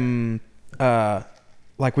see him,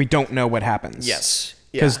 like we don't know what happens. Yes.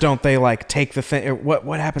 Because Yeah. don't they like take the thing?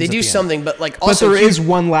 What happens? They at do the end? something, but like But also there Hugh- is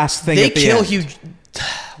one last thing. they at the kill end. Hugh.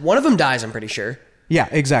 One of them dies, I'm pretty sure. Yeah,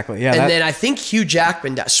 exactly. Yeah, And that- then I think Hugh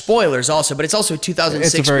Jackman dies. Spoilers also, but it's also a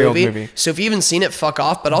 2006 It's a very old movie. movie. So if you haven't seen it, fuck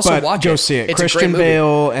off. But also But watch go it. see it. It's a Christian great movie.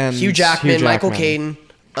 Bale and Hugh Jackman, Hugh Michael Jackman.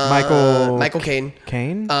 Caine. Michael Caine.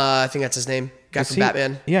 Caine? I think that's his name. Guy Is from he-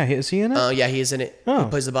 Batman. Yeah, is he in it? Yeah, he is in it. Oh. He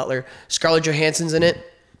plays the butler. Scarlett Johansson's in it.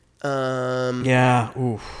 Yeah.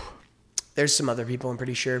 Oof. There's some other people, I'm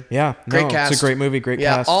pretty sure. Yeah. Great no, cast. It's a great movie. Great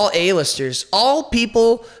Yeah, cast. all A-listers. All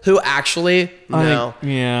people who actually know.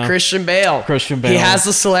 yeah. Christian Bale. Christian Bale. He has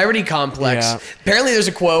the celebrity complex. Yeah. Apparently there's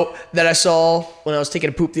a quote that I saw when I was taking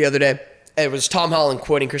a poop the other day. It was Tom Holland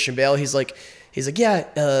quoting Christian Bale. He's like, he's like, yeah,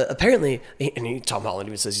 apparently, and Tom Holland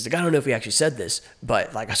even says, he's like, I don't know if he actually said this,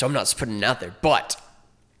 but like, so I'm not putting it out there, but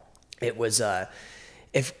it was,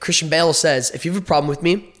 if Christian Bale says, if you have a problem with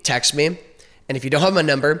me, text me, and if you don't have my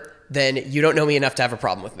number, then you don't know me enough to have a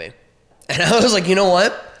problem with me. And I was like, you know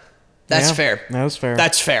what? That's fair. That was fair.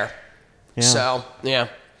 That's fair. Yeah. So, yeah.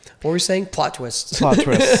 What were we saying? Plot twists. Plot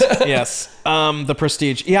twists. Yes. The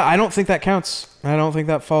Prestige. Yeah, I don't think that counts. I don't think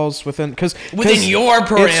that falls within within your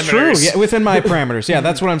parameters. It's true. Yeah, within my parameters. Yeah,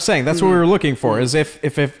 that's what I'm saying. That's what we were looking for. Is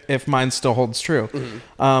if mine still holds true.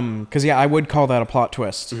 Because I would call that a plot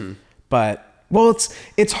twist. But well,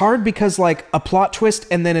 it's hard because like a plot twist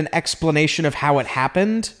and then an explanation of how it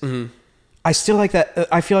happened. I still like that.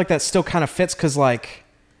 I feel like that still kind of fits because like.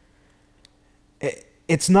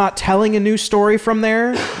 It's not telling a new story from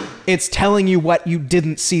there. It's telling you what you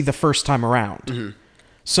didn't see the first time around.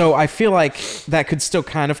 So I feel like that could still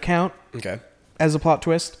kind of count as a plot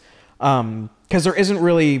twist. Because there isn't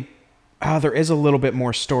really... there is a little bit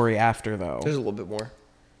more story after, though. There's a little bit more.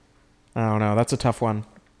 I don't know. That's a tough one.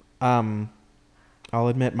 I'll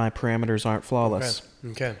admit my parameters aren't flawless.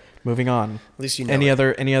 Okay. Moving on. At least you know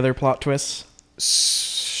Any other plot twists?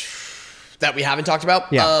 That we haven't talked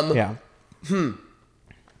about? Yeah.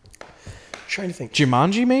 Trying to think.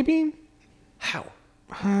 Jumanji, maybe? How?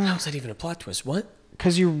 How is that even a plot twist? What?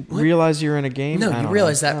 Because you realize you're in a game? No, you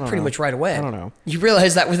realize that pretty much right away. I don't know. You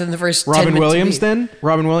realize that within the first 10 Robin minutes Williams, then?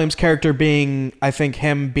 Robin Williams' character being, I think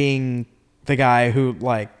him being the guy who,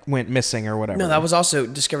 like, went missing or whatever. No, that was also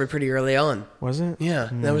discovered pretty early on. Was it? Yeah,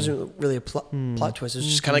 that wasn't really a plot twist. It was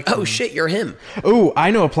just kind of like, oh shit, you're him. Ooh,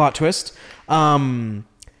 I know a plot twist. Boondock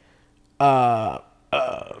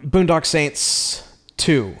Saints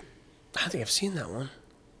 2. I don't think I've seen that one.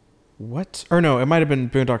 What? Or no, it might have been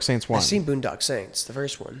Boondock Saints 1. I've seen Boondock Saints, the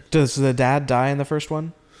first one. Does the dad die in the first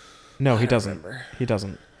one? No, he doesn't. Remember. He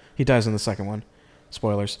doesn't. He dies in the second one.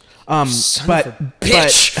 Spoilers. Son of a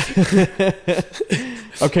bitch.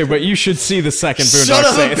 Okay, but you should see the second Boondock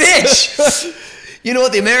Son of Saints. a bitch! You know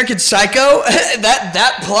what, the American Psycho?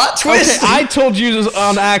 that plot twist? Okay, I told you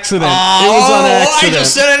on accident. Oh, it was on accident. I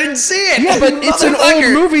just said I didn't see it. Yeah, but it's an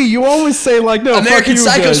old movie. You always say like, no, American fuck you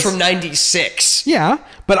Psycho's guys. from 96. Yeah,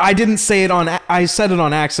 but I didn't say it on. I said it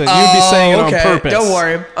on accident. You'd be saying it on purpose. Don't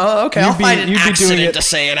worry. Oh, okay. I'll find an you'd be doing accident it. to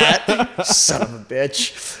say it at. Son of a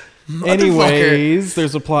bitch. Anyways,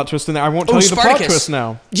 there's a plot twist in there. I won't tell you the plot twist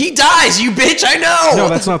now. He dies, you bitch. I know. No,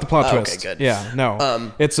 that's not the plot twist. Okay, good. Yeah,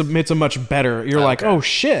 no. It's a much better. You're like, oh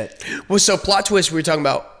shit. Well, so plot twist. We were talking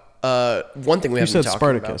about one thing we haven't said talked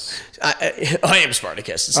Spartacus. about. I am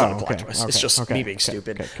Spartacus. It's not a plot twist. It's just me being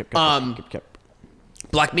stupid.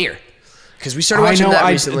 Black Mirror. Because we started watching that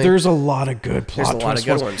recently. There's a lot of good plot twists. There's a lot of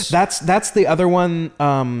good ones. That's the other one,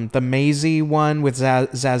 the Maisie one with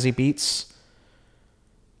Zazie Beetz.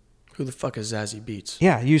 Who the fuck is Zazie Beetz?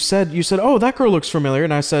 Yeah, you said, oh, that girl looks familiar,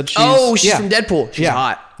 and I said she's from Deadpool. She's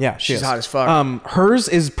hot. Yeah, she's hot as fuck. Hers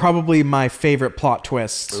is probably my favorite plot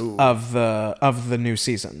twist of the new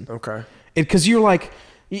season. Okay. Because you're like,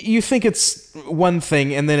 you think it's one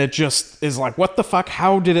thing, and then it just is like, what the fuck?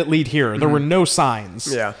 How did it lead here? There were no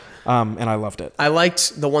signs. Yeah. And I loved it. I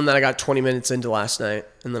liked the one that I got 20 minutes into last night,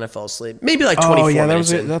 and then I fell asleep. Maybe like 24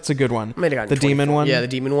 minutes in. That's a good one. I might have gotten the 24. demon one? Yeah, the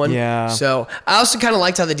demon one. Yeah. So I also kind of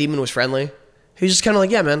liked how the demon was friendly. He was just kind of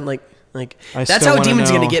like, yeah, man, like that's still how a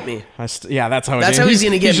demon's know. going to get me. Yeah, that's how he's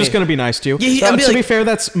going to get me. He's just going to be nice to you. Yeah, to be fair,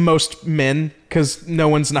 that's most men, because no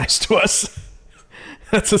one's nice to us.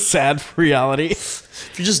 That's a sad reality.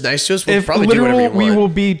 If you're just nice to us, we'll probably do whatever you want. We will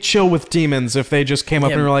be chill with demons if they just came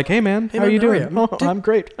up and were like, hey, man, how are you doing? Oh, I'm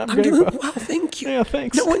great. I'm doing well, thank you. Yeah,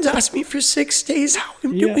 thanks. No one's asked me for 6 days how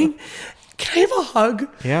I'm doing. Can I have a hug?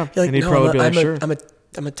 Yeah, you're like, and he'd probably be like, sure.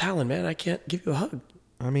 I'm a Talon, man. I can't give you a hug.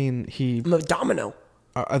 I mean, I'm a domino.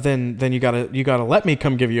 Then you gotta let me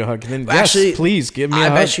come give you a hug. Then actually, yes, please give me a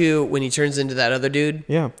hug. I bet you when he turns into that other dude.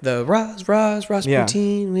 Yeah. The Rasputin.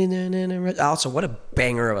 Yeah. Also, what a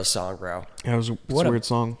banger of a song, bro. Yeah, it's a weird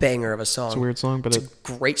song. Banger of a song. It's a weird song, but it's a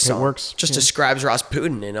great song. It works. Just describes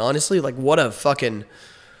Rasputin, and honestly, like, what a fucking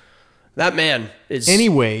that man is.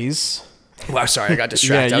 Anyways. Wow, sorry, I got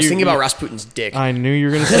distracted. I was thinking about Rasputin's dick. I knew you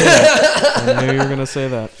were gonna say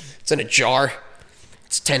that. It's in a jar.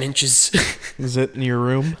 It's 10 inches. Is it in your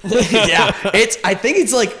room? Yeah. I think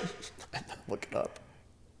it's like, look it up.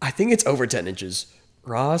 I think it's over 10 inches.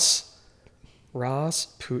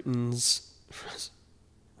 Rasputin's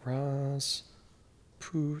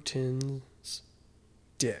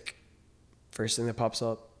dick. First thing that pops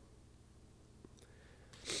up.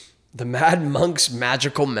 The Mad Monk's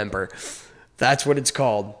Magical Member. That's what it's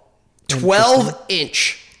called.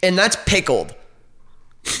 12-inch. And that's pickled.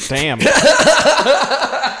 Damn.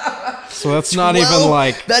 So that's not even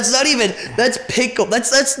like... That's pickle.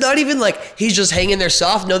 That's not even like he's just hanging there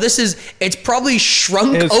soft. No, it's probably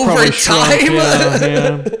shrunk over time.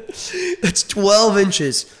 Yeah. That's 12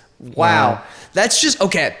 inches. Wow. That's just,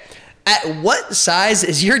 okay. At what size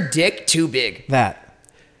is your dick too big? That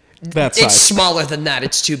size. It's smaller than that.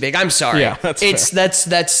 It's too big. I'm sorry. Yeah, that's fair.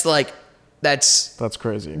 That's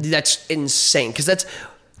crazy. That's insane. Because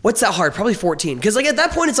what's that hard? Probably 14. Because like at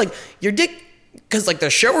that point, it's like your dick, because like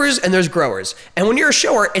there's showers and there's growers. And when you're a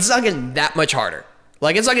shower, it's not getting that much harder.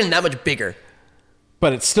 Like it's not getting that much bigger.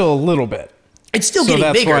 But it's still a little bit. It's still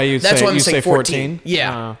getting bigger. That's why I'm saying 14.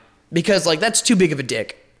 Yeah. Because like that's too big of a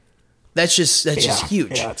dick. That's just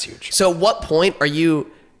huge. Yeah, that's huge. So at what point are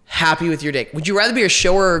you happy with your dick? Would you rather be a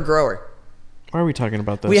shower or a grower? Why are we talking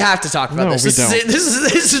about this? We have to talk about this. We don't.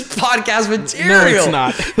 This is podcast material. No, it's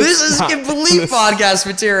not. This is complete podcast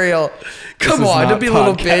material. Come on, don't be a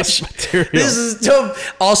little bitch. Material. This is dope.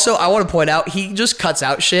 Also, I want to point out he just cuts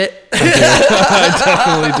out shit. I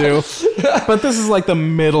definitely do. But this is like the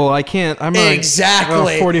middle. I can't. I'm like,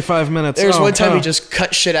 exactly 45 minutes. There's one time he just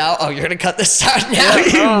cut shit out. Oh, you're gonna cut this out now.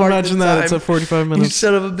 Yeah, imagine that. It's at 45 minutes. You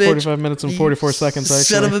son of a bitch. 45 minutes and 44 seconds. Actually.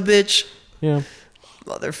 Son of a bitch. Yeah.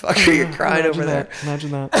 Motherfucker, you're crying over there. Imagine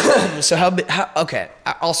that. So how? Okay,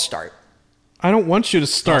 I'll start. I don't want you to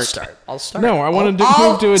start. I'll start. No, I wanted to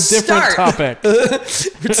move to a different topic.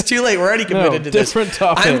 It's too late. We're already committed to this. Different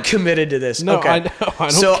topic. I'm committed to this. No, okay. I know. I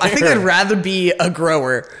don't so care. I think I'd rather be a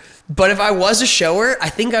grower, but if I was a shower, I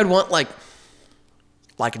think I'd want like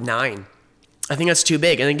 9. I think that's too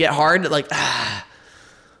big, and then get hard. Like I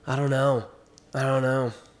don't know.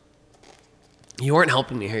 You weren't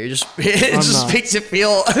helping me here. It just makes it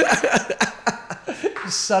feel. You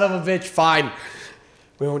son of a bitch. Fine.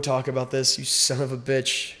 We won't talk about this, you son of a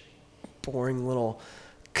bitch. Boring little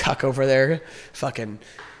cuck over there. Fucking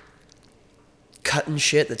cutting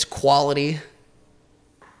shit that's quality.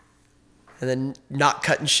 And then not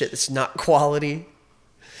cutting shit that's not quality.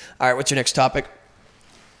 All right, what's your next topic?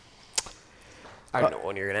 I don't know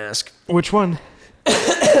what you're going to ask. Which one?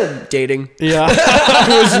 Dating. Yeah.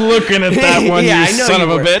 I was looking at that one, you son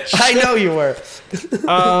of a bitch. I know you were.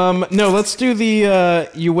 No, let's do the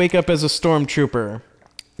you wake up as a stormtrooper.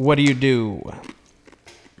 What do you do?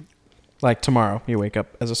 Like tomorrow, you wake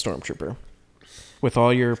up as a stormtrooper with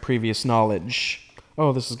all your previous knowledge.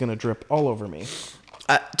 Oh, this is going to drip all over me.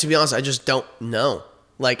 To be honest, I just don't know.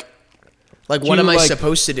 Like what am I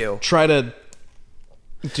supposed to do?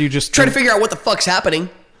 Do you just try to figure out what the fuck's happening?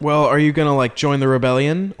 Well, are you going to join the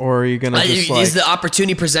rebellion, or are you going to just Is the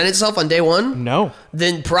opportunity present itself on day one? No.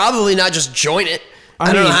 Then probably not just join it.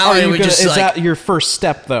 I don't know how I would just Is that your first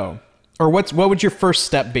step though? Or what would your first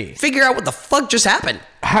step be? Figure out what the fuck just happened.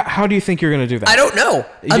 How do you think you're going to do that? I don't know.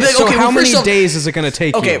 How many days is it going to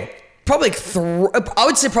take you? Okay, probably I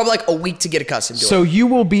would say probably like a week to get accustomed to it. So you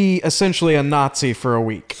will be essentially a Nazi for a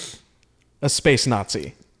week. A space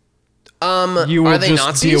Nazi. You will are they just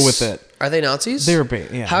Nazis? deal with it. Are they Nazis?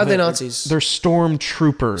 Yeah. How are they Nazis? They're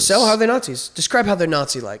stormtroopers. So how are they Nazis? Describe how they're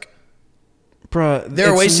Nazi-like. Bruh,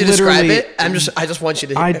 there are ways to describe it. I just want you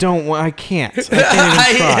to. I can't even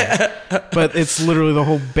try. But it's literally the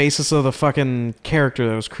whole basis of the fucking character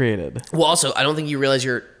that was created. Well, also, I don't think you realize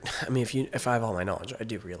I mean, if I have all my knowledge, I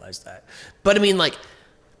do realize that. But I mean, like,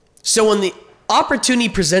 so when the opportunity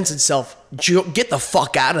presents itself, get the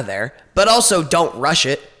fuck out of there. But also, don't rush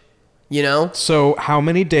it. You know. So how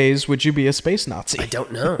many days would you be a space Nazi? I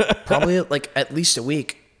don't know. Probably like at least a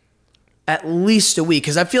week. At least a week,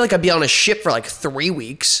 because I feel like I'd be on a ship for like 3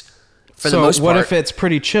 weeks for the most part. So what if it's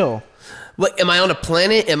pretty chill? What, am I on a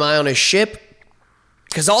planet? Am I on a ship?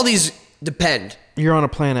 Because all these depend. You're on a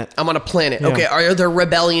planet. I'm on a planet. Yeah. Okay, are there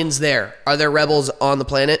rebellions there? Are there rebels on the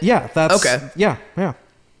planet? Yeah, that's... Okay. Yeah.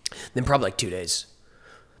 Then probably like 2 days.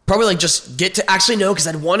 Probably like just get to... Actually, no, because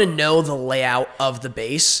I'd want to know the layout of the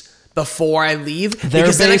base before I leave. Their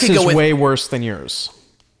base is way worse than yours.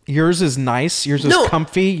 Yours is nice. Yours is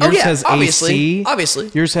comfy. Yours has AC. Obviously.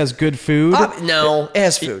 Yours has good food. No, it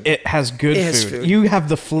has food. It has good food. You have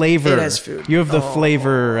the flavor. It has food. You have the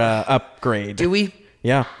flavor upgrade. Do we?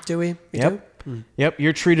 Yeah. Do we? Yep. Yep.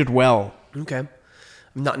 You're treated well. Okay. I'm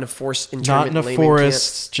not in a forest. Not in a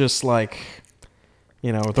forest. Just like,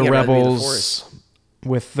 the rebels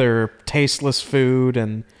with their tasteless food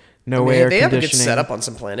and no air conditioning. They have a good setup on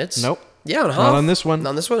some planets. Nope. Yeah, on Hoth. Not on this one. Not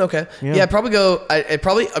on this one? Okay. Yeah, I'd probably go...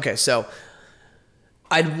 Okay, so...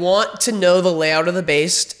 I'd want to know the layout of the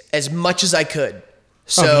base as much as I could.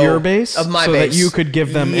 So, of your base? Of my base. So base. that you could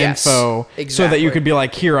give them info. Exactly. So that you could be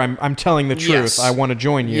like, here, I'm telling the truth. Yes. I want to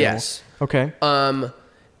join you. Yes. Okay.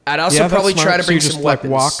 I'd I'd also Yeah, that's probably smart. try to So bring you just, some like,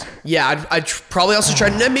 weapons. walk? Yeah, I'd probably also try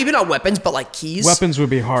to, maybe not weapons, but like keys. Weapons would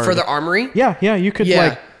be hard. For the armory. Yeah, you could Yeah.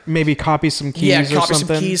 like maybe copy some keys Yeah, or copy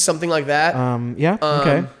something. some keys, something like that. Yeah,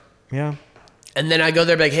 okay. Yeah. And then I go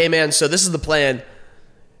there and be like, hey man, so this is the plan.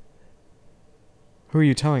 Who are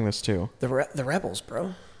you telling this to? The rebels,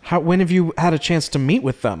 bro. When have you had a chance to meet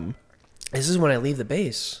with them? This is when I leave the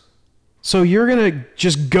base. So you're going to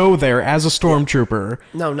just go there as a stormtrooper.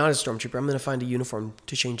 No, not a stormtrooper. I'm going to find a uniform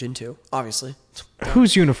to change into, obviously.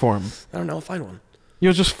 Whose uniform? I don't know. I'll find one.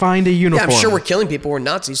 You'll just find a uniform. Yeah, I'm sure we're killing people. We're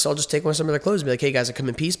Nazis, so I'll just take some of their clothes and be like, hey guys, I come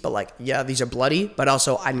in peace, but like, yeah, these are bloody, but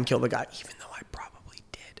also I didn't kill the guy, even though I probably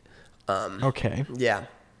did. Okay. Yeah.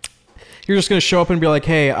 You're just gonna show up and be like,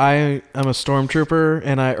 "Hey, I am a stormtrooper,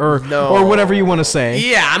 and or whatever you want to say."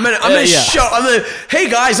 Yeah, I'm gonna hey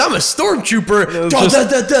guys, I'm a stormtrooper.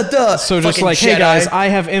 So just like, hey guys, I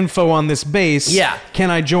have info on this base. Yeah.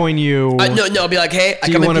 Can I join you? No, I'll be like, hey, I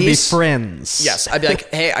Do come you in want to be peace. friends? Yes, I'd be like,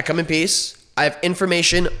 hey, I come in peace. I have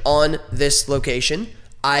information on this location.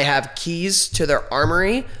 I have keys to their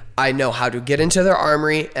armory. I know how to get into their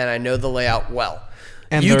armory, and I know the layout well.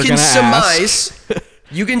 And you they're can gonna surmise.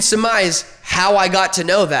 You can surmise how I got to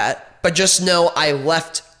know that, but just know I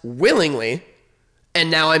left willingly,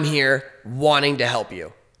 and now I'm here wanting to help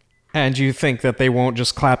you. And you think that they won't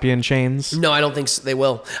just clap you in chains? No, I don't think they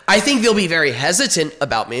will. I think they'll be very hesitant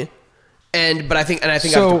about me, but I think I have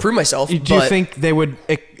to prove myself. Do you think they would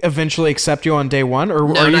eventually accept you on day one, or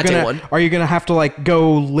No, not day one. Are you gonna have to like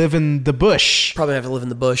go live in the bush? Probably have to live in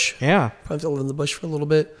the bush. Yeah, Probably have to live in the bush for a little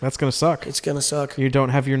bit. that's gonna suck. It's gonna suck. You don't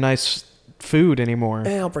have your nice food anymore.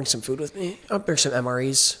 I'll bring some food with me. I'll bring some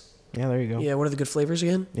MREs. Yeah, there you go. Yeah, what are the good flavors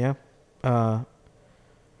again? Yeah. I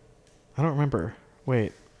don't remember.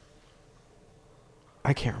 Wait.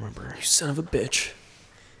 I can't remember. You son of a bitch.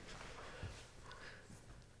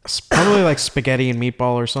 It's probably like spaghetti and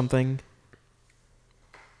meatball or something.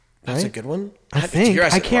 That's a Right? good one. I think. You're I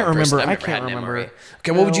asking the can't wrong person. remember. I've I never can't had an remember. MRE.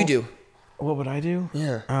 Okay, what would you do? What would I do?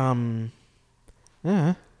 Yeah.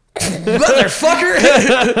 Yeah. Motherfucker!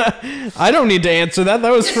 I don't need to answer that.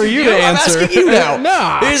 That was for you to I'm answer. asking you now.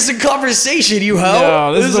 No. This is a conversation, you hoe.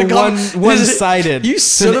 No, this is a one-sided. You It's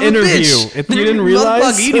son an of a interview. bitch. You didn't realize?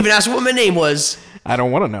 Motherfucker, you didn't even ask what my name was. I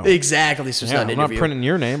don't want to know. Exactly. This was Yeah, not an I'm not interview. printing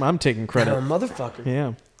your name. I'm taking credit. Oh, motherfucker.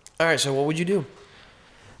 Yeah. All right, so what would you do?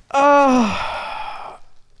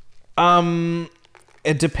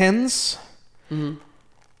 It depends. Mm-hmm.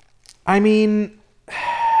 I mean,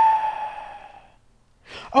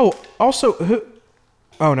 oh, also who?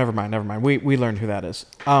 Oh, never mind. We learned who that is.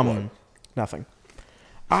 Nothing.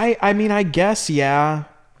 I mean, I guess yeah.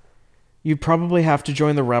 You probably have to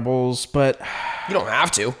join the rebels, but You don't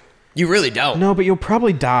have to. You really don't. no, but you'll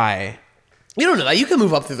probably die. You don't know that. You can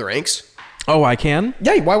move up through the ranks. Oh, I can?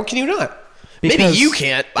 Yeah, why can you not? Maybe Because- you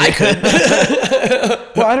can't. I could.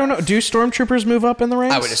 Well, I don't know. Do stormtroopers move up in the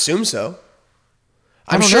ranks? I would assume so.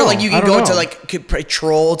 I I'm don't sure know. like you I can don't go to know. like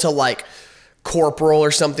patrol to like corporal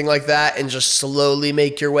or something like that and just slowly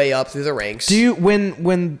make your way up through the ranks. Do you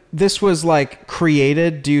when this was like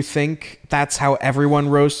created, do you think that's how everyone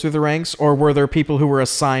rose through the ranks, or were there people who were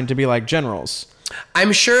assigned to be like generals?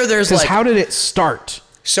 I'm sure there's Because like how did it start?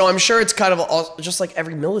 So I'm sure it's kind of just like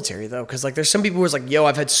every military though, because like there's some people who's like, yo,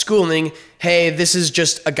 I've had schooling. Hey, this is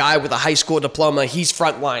just a guy with a high school diploma. He's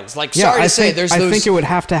front lines. Like, sorry to say, there's I those. think it would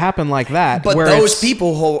have to happen like that. But where those it's-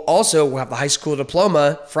 people who also have the high school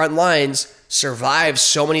diploma, front lines, survive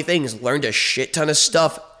so many things, learned a shit ton of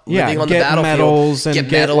stuff. Living on the get battlefield, medals and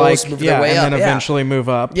get like move their way and up, then eventually move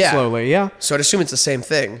up slowly. Yeah. So I'd assume it's the same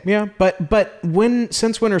thing. Yeah, but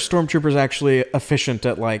since when are stormtroopers actually efficient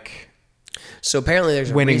at like? So apparently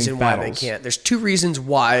there's a Winning reason why they battles. can't. There's two reasons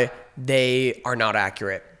why they are not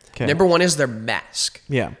accurate. Okay. Number one is their mask.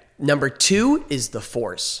 Yeah. Number two is the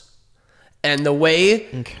Force. And the way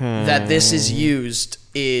that this is used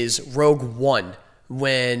is Rogue One,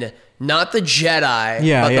 when not the Jedi,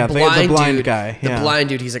 but the blind dude, guy. The Yeah. blind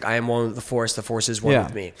dude, he's like, I am one with the Force is one Yeah.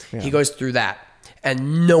 with me. Yeah. He goes through that,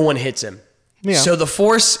 and no one hits him. Yeah. So the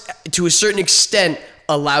Force, to a certain extent,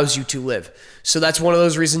 allows you to live. So that's one of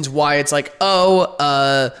those reasons why it's like,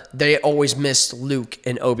 they always missed Luke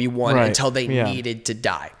and Obi-Wan Right. until they Yeah. needed to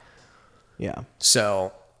die. Yeah.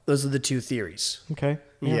 So those are the two theories. Okay.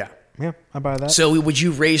 Yeah. Yeah, I buy that. So would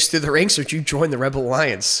you race through the ranks or would you join the Rebel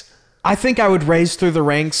Alliance? I think I would raise through the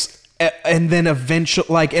ranks and then eventually,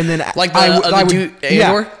 and then Like I would, dude,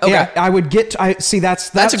 yeah, Andor? Okay. yeah, I would get. That's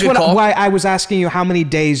a good call. why I was asking you how many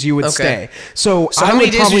days you would stay. So how many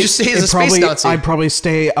days would you stay as a space Nazi? I'd probably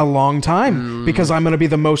stay a long time because I'm going to be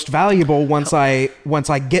the most valuable once I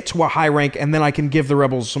get to a high rank, and then I can give the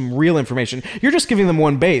rebels some real information. You're just giving them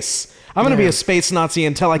one base. I'm going to be a space Nazi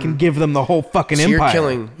until I can give them the whole fucking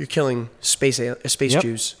empire. You're killing space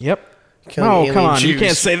Jews. Yep. Killing Come on, Jews. you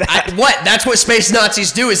can't say that. What? That's what space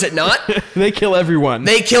Nazis do, is it not? They kill everyone.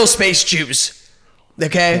 They kill space Jews.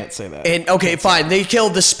 Okay? Can't say that. And okay, fine. They kill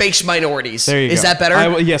the space minorities. There you go. Is that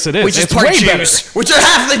better? Yes, it is. Which is It's part way Jews. better. Which are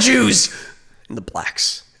half the Jews. And the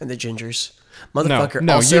blacks. And the gingers. Motherfucker.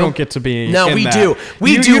 No, also, you don't get to be. No, in we that. do.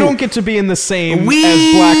 You don't get to be in the same We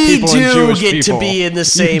as black people and Jewish do get people. to be in the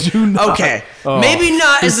same. You do not. Okay, Oh. maybe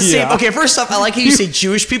not as the same. Yeah. Okay, first off, I like how you say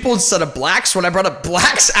Jewish people instead of blacks. When I brought up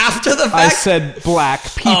blacks after the fact, I said black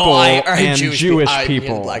people and Jewish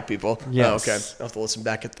people. and black people. Yes. Oh, okay. I'll have to listen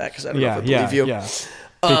back at that because I don't know Yeah, if I believe you. yeah.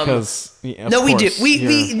 Because No, we do.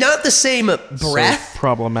 We not the same breath, so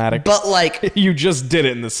problematic, but like you just did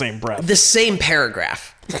it in the same breath. the same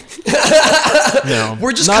paragraph. No,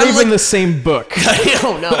 We're just not kinda even like- the same book. I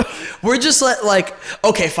don't know. We're just like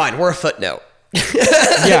okay, fine. We're a footnote.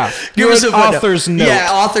 Yeah, Give you're us an a footnote. author's note. Yeah,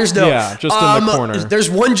 author's note. Yeah, just in the corner. There's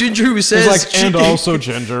one ginger who says, It's like, and also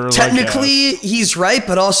ginger. technically he's right,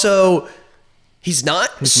 but also he's not.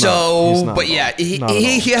 He's not but at yeah, all. he Not at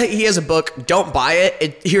all. he has a book. Don't buy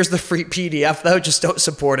it. Here's the free PDF though. Just don't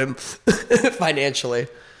support him financially.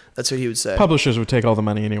 That's what he would say. Publishers would take all the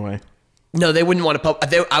money anyway. No, they wouldn't want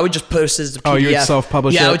to I would just post it as a PDF. Oh, you would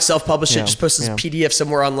self-publish Yeah, it? I would self-publish Yeah, it. Just post it as a yeah. PDF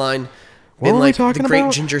somewhere online. What were we like talking the Great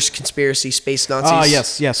about? Ginger's Conspiracy, Space Nazis. Ah,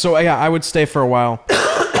 yes. So yeah, I would stay for a while,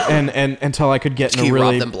 and until I could get in He a robbed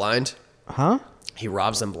really them blind. huh. He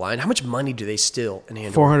robs them blind. How much money do they steal in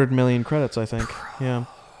Andor? 400 million credits, I think. Yeah.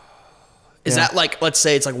 Is that like, let's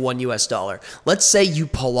say it's like $1 US. Let's say you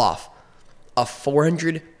pull off a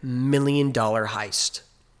 $400 million heist.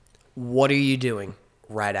 What are you doing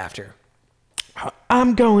right after?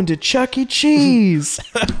 I'm going to Chuck E. Cheese.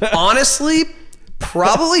 Honestly,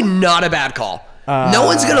 probably not a bad call. No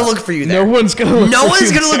one's going to look for you there. No one's gonna look No for one's you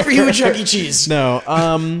going to look there. for you at Chuck E. Cheese. No.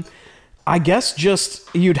 I guess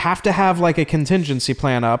just you'd have to have like a contingency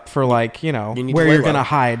plan up for like, You need where to lay you're low. gonna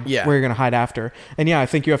hide. Yeah. Where you're gonna hide after. And yeah, I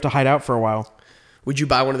think you have to hide out for a while. Would you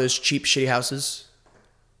buy one of those cheap, shitty houses?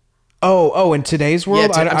 Oh, in today's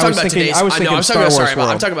world, I'm talking about today's. I was thinking I'm Star talking, Wars sorry, world.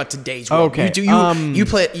 I'm talking about today's world.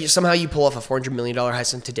 Okay, Somehow you pull off a $400 million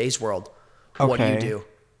heist in today's world. What do you Okay. do?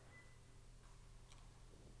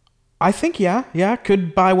 I think yeah,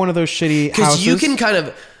 could buy one of those shitty Because houses.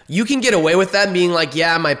 you can get away with that being like,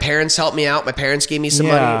 yeah, my parents helped me out. My parents gave me some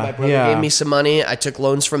money. My brother gave me some money. I took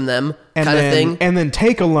loans from them, and kind then, of thing. and then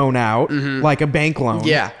take a loan out, like a bank loan.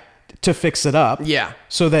 Yeah. To fix it up. Yeah.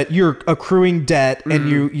 So that you're accruing debt and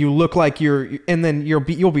you look like and then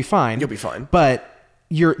you'll be fine. You'll be fine. But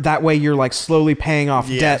that way you're like slowly paying off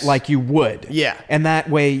debt like you would. Yeah. And that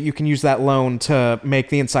way you can use that loan to make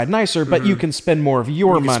the inside nicer, but you can spend more of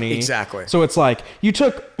your money. Exactly. So it's like you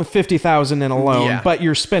took $50,000 in a loan, Yeah. but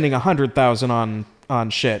you're spending $100,000 on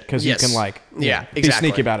shit because Yes. you can like Yeah, be exactly.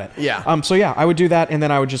 sneaky about it. Yeah. So yeah, I would do that, and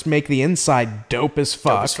then I would just make the inside dope as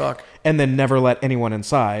fuck, and then never let anyone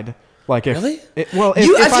inside. Like if Really? if I I'm feel a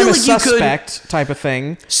like you could- suspect type of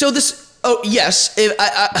thing. So this. Oh yes,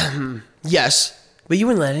 yes. But you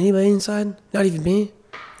wouldn't let anybody inside? Not even me?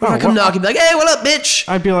 What if I come knock and be like, hey, what up, bitch?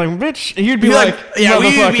 I'd be like, bitch. You'd be You're like, like, yeah,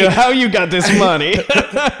 motherfucker, we'd be- how you got this money?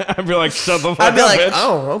 I'd be like, shut the fuck I'd be up, like, bitch.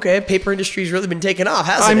 oh, okay. Paper industry's really been taking off,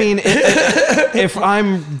 hasn't I it? mean, if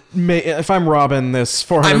I'm robbing this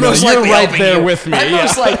 400 I'm most million, you're likely right helping there you. with me. I'm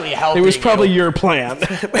most likely helping It was probably you. your plan.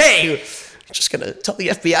 Hey, just gonna tell the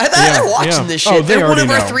FBI that they're watching this shit. Oh, they They're one of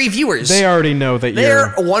already our know. 3 viewers. They already know that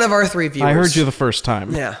They're you're. one of our 3 viewers. I heard you the first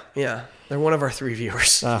time. Yeah. They're one of our 3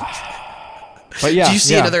 viewers. But yeah, Did you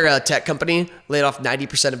see yeah. another tech company laid off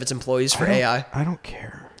 90% of its employees for AI? I don't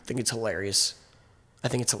care. I think it's hilarious.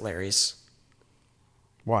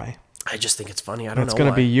 Why? I just think it's funny. I don't know It's going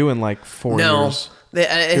to why. be you in like 4 No. years.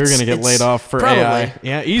 It's- You're going to get it's- laid off for probably. AI.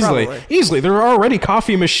 Yeah, easily. Probably. Easily. There are already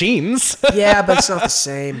coffee machines. Yeah, but it's not the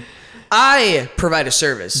same. I provide a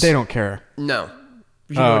service. They don't care. No.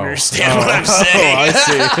 You don't understand what I'm Oh, saying. I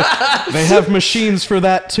see. They have machines for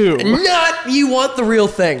that too. Not you want the real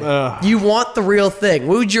thing. You want the real thing.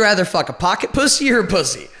 What would you rather fuck, a pocket pussy or a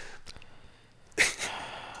pussy?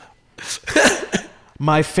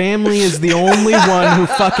 My family is the only one who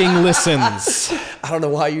fucking listens. I don't know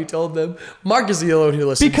why you told them. Mark is the only one who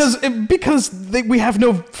listens. Because we have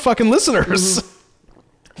no fucking listeners.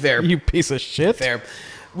 Fair. You piece of shit. Fair.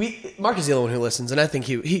 Mark is the only one who listens, and I think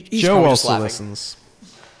he's Joe probably just also laughing. listens.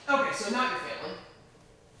 Okay, so not your family.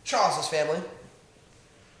 Charles's family.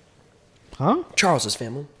 Huh? Charles's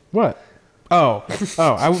family. What? Oh.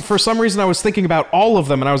 For some reason, I was thinking about all of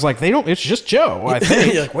them, and I was like, they don't. It's just Joe. I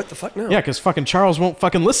think. You're like, what the fuck? No. Yeah, because fucking Charles won't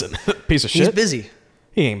fucking listen. Piece of shit. He's busy.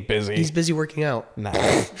 He ain't busy. He's busy working out. Nah,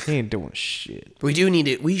 he ain't doing shit. We do need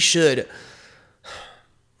it. We should.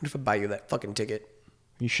 What if I buy you that fucking ticket?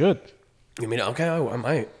 You should. You mean, okay, I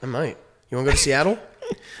might. You want to go to Seattle?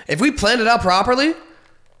 If we planned it out properly,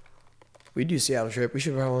 we'd do a Seattle trip. We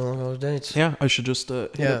should probably look at those dates. Yeah, I should just.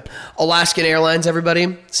 Yeah. Alaskan Airlines,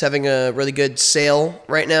 everybody, is having a really good sale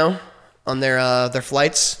right now on their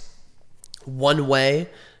flights. One way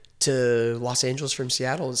to Los Angeles from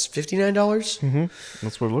Seattle is $59. Mm-hmm.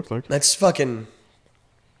 That's what it looked like. That's fucking.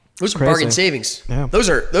 Those are Crazy. bargain savings. Yeah. Those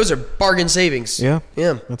are bargain savings. Yeah.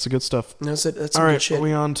 Yeah. That's the good stuff. That's All some right, good shit. are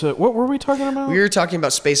we on to what were we talking about? We were talking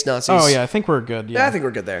about space Nazis. Oh yeah, I think we're good. Yeah, I think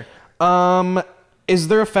we're good there. Is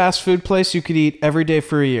there a fast food place you could eat every day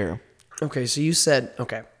for a year? Okay, so you said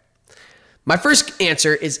okay. My first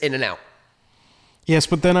answer is In-N-Out. Yes,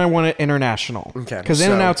 but then I want it international. Okay, Because so-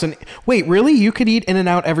 In-N-Out's wait, really? You could eat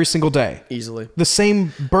In-N-Out every single day? Easily. The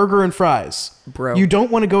same burger and fries. Bro. You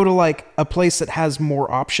don't want to go to like a place that has more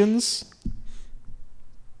options?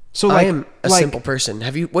 So I like, am a simple person.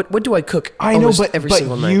 Have you? What do I cook? I know, almost but every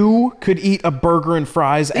single night. you could eat a burger and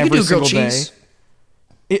fries You could every do grilled single day. cheese.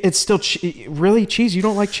 It's still really cheese. You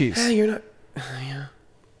don't like cheese. Yeah, you're not. Yeah,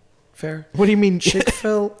 fair. What do you mean?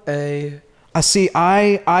 Chick-fil-A. See,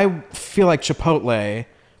 I feel like Chipotle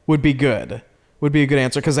would be good. Would be a good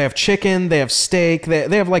answer because they have chicken, they have steak,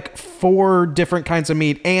 they have like 4 different kinds of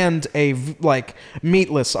meat and a like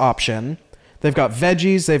meatless option. They've got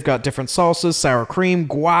veggies, they've got different salsas, sour cream,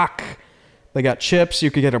 guac. They got chips.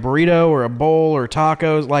 You could get a burrito or a bowl or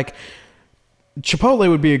tacos. Like Chipotle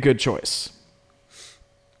would be a good choice.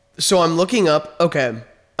 So I'm looking up. Okay,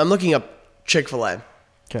 I'm looking up Chick-fil-A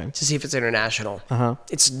Okay. to see if it's international. Uh-huh.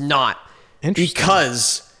 It's not. Interesting.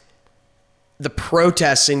 Because the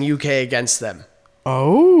protests in UK against them,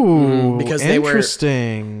 Oh, because they were-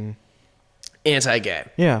 interesting. anti-gay.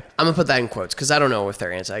 Yeah, I'm gonna put that in quotes because I don't know if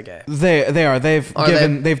they're anti-gay. they are. They've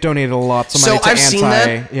donated a lot of money to I've seen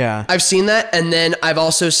that. Yeah, I've seen that, and then I've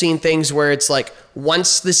also seen things where it's like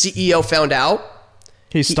once the CEO found out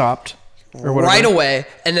he stopped or whatever. right away,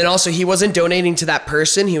 and then also he wasn't donating to that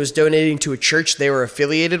person; he was donating to a church they were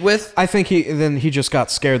affiliated with. I think he just got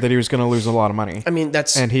scared that he was going to lose a lot of money. I mean,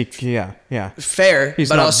 that's And yeah. fair, He's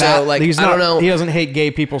but not also that, like he's I not, don't know. He doesn't hate gay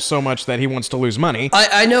people so much that he wants to lose money.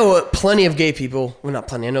 I know plenty of gay people. Well, not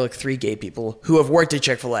plenty. I know like 3 gay people who have worked at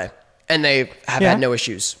Chick-fil-A, and they have Yeah. had no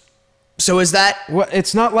issues. So is that Well,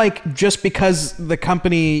 it's not like just because the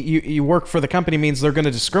company you work for the company means they're going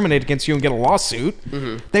to discriminate against you and get a lawsuit.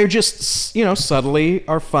 Mm-hmm. They're just subtly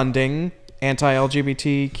are funding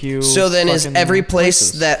anti-LGBTQ. so? Then is fucking every place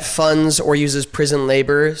places. that funds or uses prison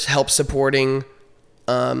labor help supporting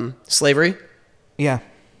slavery? Yeah,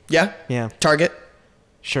 Yeah. yeah, Target.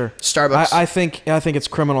 sure. Starbucks. I think it's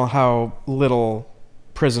criminal how little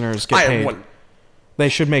prisoners get paid. They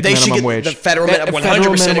should make They should minimum get wage. the federal minimum-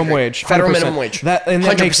 federal 100% minimum agree. wage. Federal 100%. minimum wage. That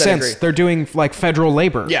 100% makes sense. agree. They're doing like federal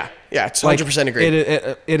labor. Yeah. It's Like, 100% agree.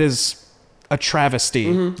 It is a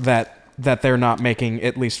travesty that they're not making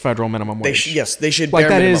at least federal minimum wage. They should. Like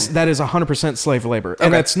bare minimum. that is 100% slave labor, and Okay.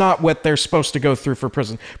 that's not what they're supposed to go through for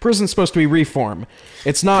prison. Prison's supposed to be reform.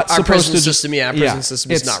 It's not Our supposed prison to just, system. Yeah, prison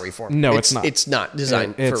system is it's- not reform. No, it's not. It's not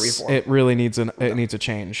designed for reform. It really needs a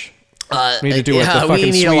change. We need to do Yeah, what the we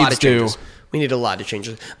fucking need a lot Swedes of do. changes. We need a lot of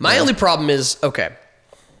changes. My only problem is okay.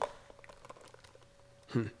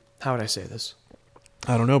 How would I say this?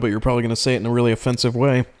 I don't know, but you're probably going to say it in a really offensive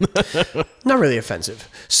way. Not really offensive.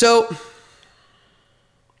 So,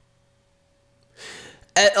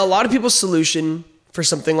 a lot of people's solution for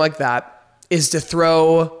something like that is to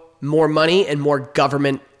throw more money and more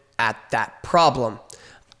government at that problem.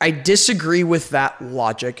 I disagree with that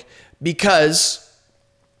logic because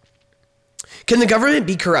can the government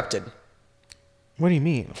be corrupted? What do you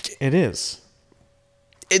mean? It is.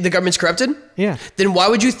 The government's corrupted? Yeah. Then why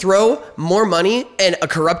would you throw more money and a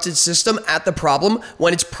corrupted system at the problem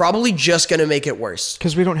when it's probably just going to make it worse?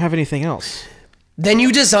 Because we don't have anything else. Then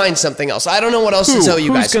you design something else. I don't know what else to tell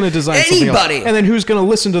you guys. Who's going to design something else? Anybody. And then who's going to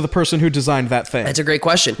listen to the person who designed that thing? That's a great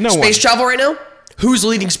question. No Space one. travel right now? Who's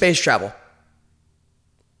leading space travel?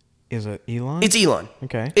 Is it Elon? It's Elon.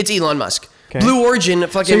 Okay. It's Elon Musk. Okay. Blue Origin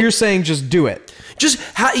fucking... So you're saying just do it. Just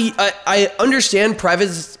I understand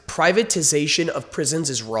privatization of prisons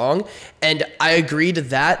is wrong, and I agree to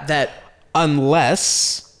that.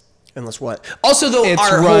 Unless Unless what? Also, though, it's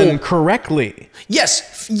our run whole correctly.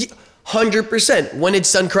 yes, 100% when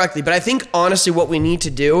it's done correctly. But I think honestly, what we need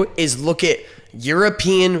to do is look at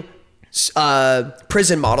European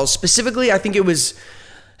prison models. Specifically, I think it was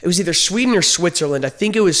either Sweden or Switzerland. I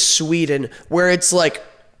think it was Sweden, where it's like,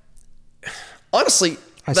 honestly,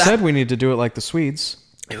 I said we need to do it like the Swedes.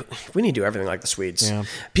 We need to do everything like the Swedes. Yeah.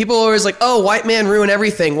 People are always like, oh, white man ruin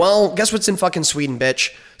everything. Well, guess what's in fucking Sweden,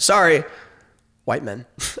 bitch? Sorry. White men.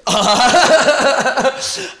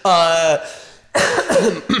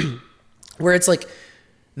 Where it's like,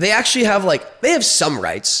 they actually have like, they have some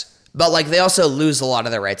rights, but like they also lose a lot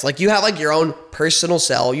of their rights. Like you have like your own personal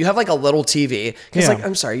cell. You have like a little TV. Because like,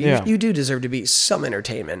 I'm sorry, you do deserve to be some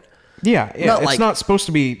entertainment. Yeah, Not it's like, not supposed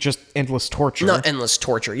to be just endless torture. not endless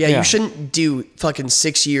torture. Yeah, you shouldn't do fucking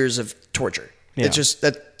 6 years of torture. Yeah. It's just,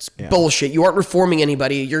 that's bullshit. You aren't reforming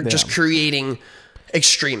anybody. You're just creating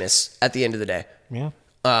extremists at the end of the day. Yeah.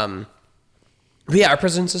 But yeah, our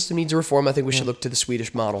prison system needs a reform. I think we should look to the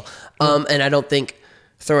Swedish model. And I don't think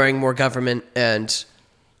throwing more government and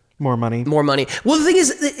more money. Well, the thing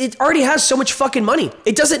is, it already has so much fucking money.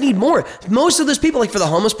 It doesn't need more. Most of those people, like for the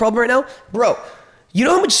homeless problem right now, bro, you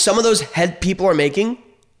know how much some of those head people are making?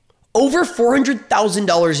 Over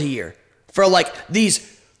 $400,000 a year for like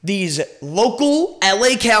these local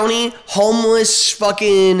LA County homeless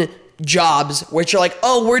fucking jobs, which are like,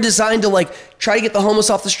 oh, we're designed to like try to get the homeless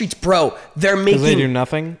off the streets, bro. They're making. They do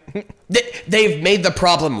nothing. They've made the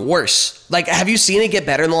problem worse. Like, have you seen it get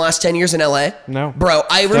better in the last 10 years in LA? No, bro.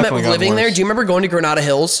 I remember living there. worse. Do you remember going to Granada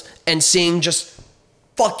Hills and seeing just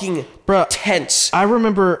fucking Bruh, tents? I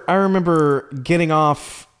remember getting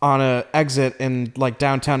off on a exit in like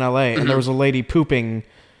downtown LA, and there was a lady pooping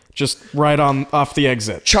just right off the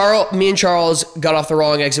exit. Me and Charles got off the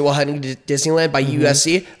wrong exit while heading to Disneyland by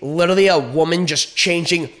USC. Literally a woman just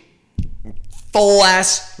changing full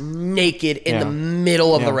ass naked in the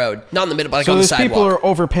middle of the road. Not in the middle, but like on the sidewalk. So these people are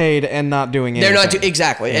overpaid and not doing anything. They're not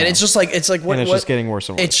exactly. And it's just like, what, and it's just getting worse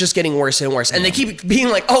and worse. It's just getting worse and worse. And they keep being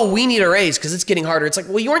like, oh, we need a raise because it's getting harder. It's like,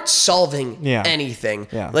 well, you aren't solving anything.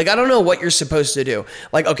 Yeah. Like, I don't know what you're supposed to do.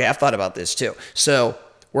 Like, okay, I've thought about this too. So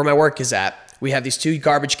where my work is at, we have these 2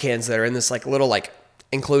 garbage cans that are in this like little like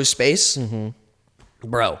enclosed space.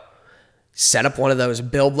 Bro, set up one of those,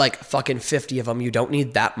 build like fucking 50 of them. You don't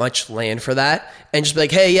need that much land for that. And just be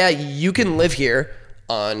like, hey, yeah, you can live here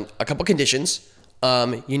on a couple conditions.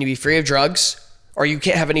 You need to be free of drugs, or you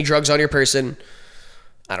can't have any drugs on your person.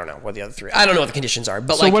 I don't know what the other 3. I don't know what the conditions are.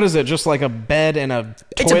 But so like, what is it? Just like a bed and a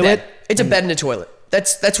toilet? It's a bed and a toilet.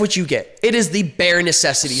 That's what you get. It is the bare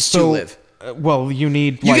necessities to live. Well, you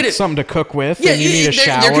need like something to cook with, and you need a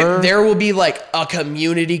shower. There will be like a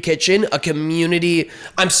community kitchen, a community.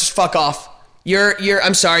 Fuck off.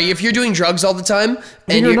 I'm sorry if you're doing drugs all the time.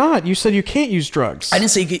 And you're not. You said you can't use drugs. I didn't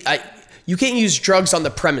say you can't use drugs on the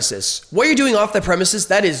premises. What you're doing off the premises,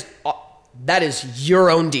 that is your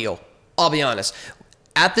own deal. I'll be honest.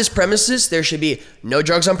 At this premises, there should be no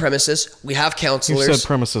drugs on premises. We have counselors. You said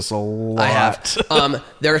premises a lot. I have.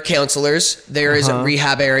 There are counselors. There is a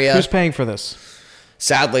rehab area. Who's paying for this?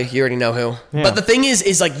 Sadly, you already know who. Yeah. But the thing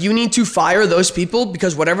is like you need to fire those people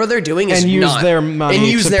because whatever they're doing is use their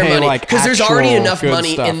money because there's already enough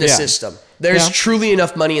money in the system. There's truly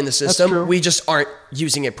enough money in the system. We just aren't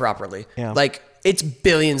using it properly. Yeah. Like it's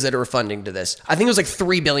billions that are funding to this. I think it was like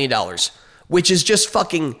 $3 billion, which is just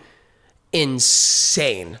fucking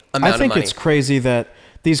insane amount of money. I think it's crazy that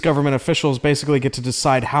these government officials basically get to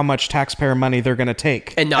decide how much taxpayer money they're going to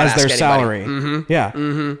take and not as their anybody. salary. Yeah.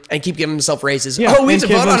 And keep giving themselves raises. Yeah. Oh, we have to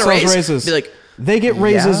vote on a raise. Raises. Be like, they get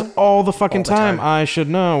raises all the fucking time. I should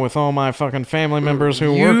know with all my fucking family members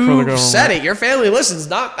who work for the government. You said it. Your family listens.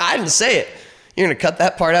 I didn't say it. You're going to cut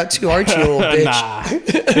that part out too, aren't you, little bitch? Nah.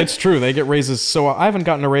 It's true. They get raises. So I haven't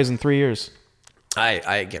gotten a raise in 3 years.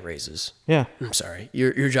 I get raises. Yeah. I'm sorry.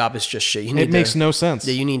 Your job is just shit. It makes no sense.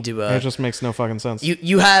 Yeah, you need to. It just makes no fucking sense.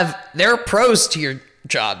 There are pros to your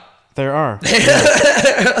job. There are.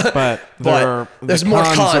 Yeah. But there's more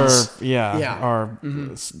cons. Are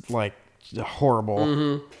like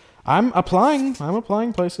horrible. I'm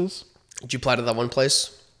applying places. Did you apply to that one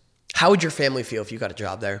place? How would your family feel if you got a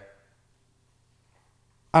job there?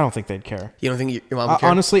 I don't think they'd care. You don't think your mom would care?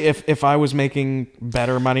 Honestly, if I was making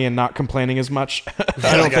better money and not complaining as much,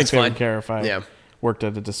 I don't think they would care if I worked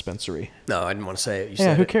at a dispensary. No, I didn't want to say it. You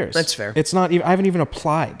said who cares? That's fair. It's not even. I haven't even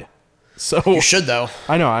applied. So you should though.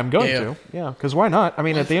 I know. I'm going to. Yeah, because why not? I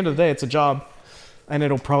mean, at the end of the day, it's a job, and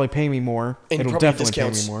it'll probably pay me more. It'll definitely pay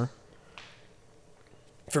me more.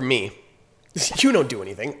 For me, you don't do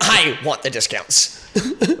anything. I want the discounts.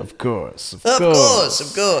 Of course. Of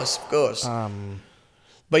course.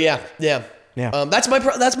 But yeah. Yeah. That's my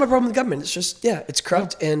problem with the government. It's just, it's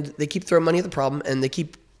corrupt, and they keep throwing money at the problem, and they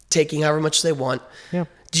keep taking however much they want. Yeah.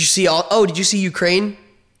 Did you see Ukraine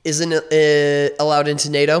isn't allowed into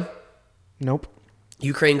NATO? Nope.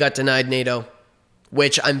 Ukraine got denied NATO,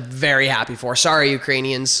 which I'm very happy for. Sorry,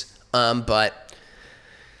 Ukrainians. But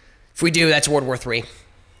if we do, that's World War III.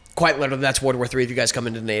 Quite literally, that's World War III if you guys come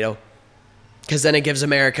into NATO. Because then it gives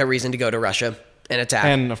America a reason to go to Russia and attack.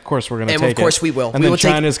 And of course we're going to take it. And of course we will. And then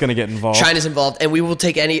China's going to get involved. China's involved, and we will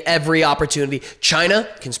take every opportunity. China,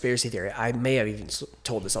 conspiracy theory. I may have even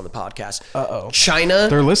told this on the podcast. Uh-oh. China.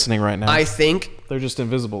 They're listening right now. I think. They're just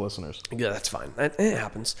invisible listeners. Yeah, that's fine. It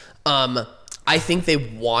happens. I think they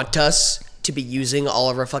want us to be using all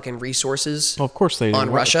of our fucking resources. Well, of course they do.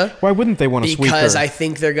 On Russia. Why wouldn't they want to sweep her? Because I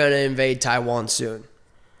think they're going to invade Taiwan soon.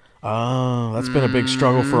 Oh, that's been a big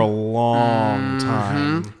struggle for a long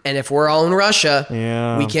time. And if we're all in Russia,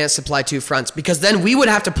 Yeah. we can't supply two fronts, because then we would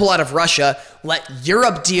have to pull out of Russia, let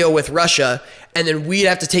Europe deal with Russia, and then we'd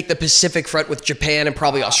have to take the Pacific front with Japan and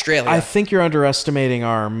probably Australia. I think you're underestimating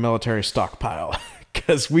our military stockpile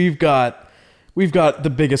because we've got the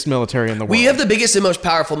biggest military in the world. We have the biggest and most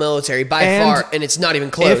powerful military by far, and it's not even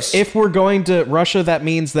close. If we're going to Russia, that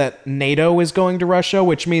means that NATO is going to Russia,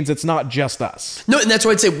 which means it's not just us. No, and that's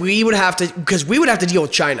why I'd say we would have to, because we would have to deal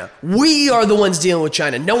with China. We are the ones dealing with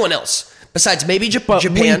China, no one else. Besides maybe But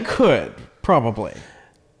Japan. we could, probably.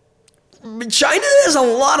 China has a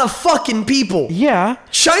lot of fucking people. Yeah.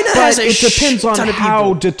 China but has a it depends on ton of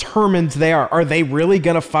how people. determined they are. Are they really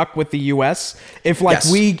gonna fuck with the US? If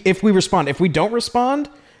Yes. if we respond. If we don't respond,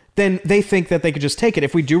 then they think that they could just take it.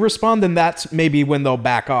 If we do respond, then that's maybe when they'll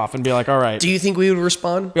back off and be like, all right. Do you think we would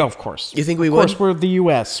respond? Yeah, of course. You think we Of would? course, we're the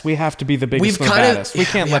US. We have to be the biggest and the baddest. We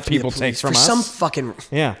can't let people take from for us. some fucking.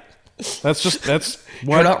 Yeah. That's what.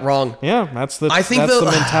 You're not wrong. Yeah, that's the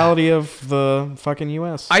mentality of the fucking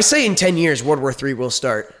US. I say in 10 years, World War III will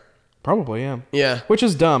start. Probably, yeah. Yeah. Which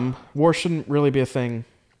is dumb. War shouldn't really be a thing.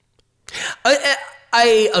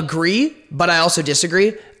 I agree, but I also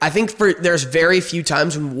disagree. I think there's very few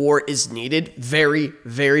times when war is needed. Very,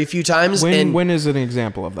 very few times. When is an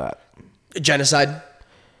example of that? Genocide.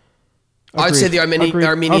 I would Agreed. say the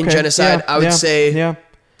Armenian Okay. genocide. Yeah, I would yeah, say yeah.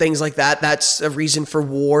 things like that. That's a reason for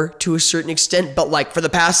war to a certain extent. But like for the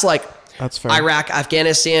past That's fair. Iraq,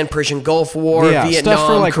 Afghanistan, Persian Gulf War, Vietnam, stuff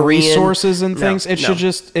for like Korean resources and things.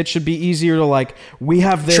 It should be easier to we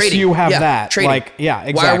have this, Trading. you have Yeah, that. trading.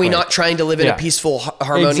 Exactly. Why are we not trying to live in a peaceful,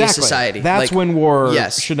 harmonious society? That's when war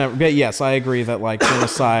yes. should never. But yes, I agree that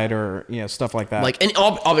genocide or stuff like that. And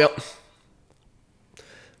I'll be.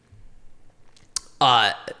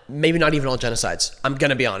 Maybe not even all genocides. I'm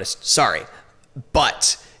gonna be honest. Sorry,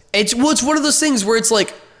 but it's one of those things where it's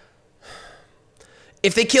like,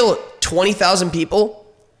 if they kill 20,000 people,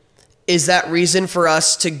 is that reason for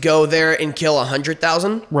us to go there and kill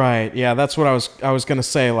 100,000? Right. Yeah, that's what I was gonna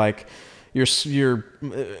say.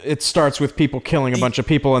 It starts with people killing a bunch of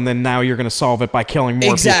people, and then now you're gonna solve it by killing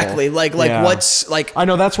more exactly. people. What's like? I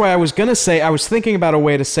know that's why I was gonna say. I was thinking about a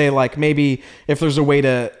way to say maybe if there's a way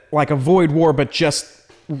to avoid war, but just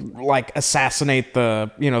assassinate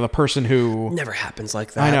the person who Never happens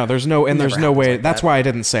like that. I know there's no way. That's why I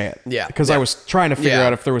didn't say it. Yeah. Because I was trying to figure Yeah.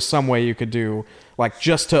 out if there was some way you could do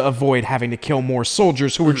just to avoid having to kill more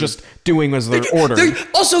soldiers who were just doing as they're ordered.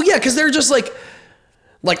 Also, yeah, because they're just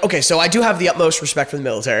okay, so I do have the utmost respect for the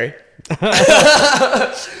military.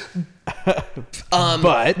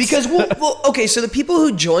 But because okay, so the people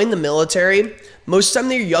who join the military, most of the time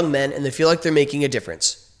they're young men and they feel like they're making a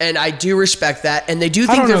difference. And I do respect that, and they do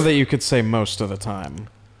think I don't know that you could say most of the time.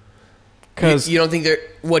 Because you don't think they're.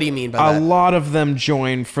 What do you mean by that? A lot of them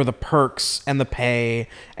join for the perks and the pay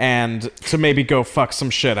and to maybe go fuck some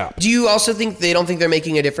shit up. Do you also think they don't think they're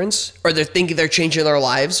making a difference, or they're thinking they're changing their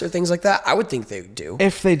lives, or things like that? I would think they do.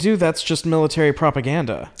 If they do, that's just military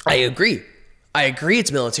propaganda. I agree.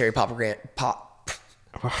 It's military propaganda.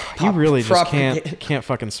 You really just can't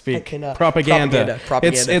fucking speak. I cannot. Propaganda.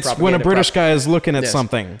 It's when a British guy is looking at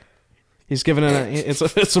something. He's giving it's a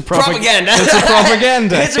propaganda. It's a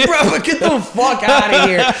propaganda. It's a propaganda. Get the fuck out of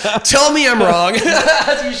here. Tell me I'm wrong.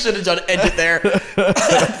 You should have done end it there.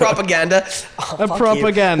 Propaganda. A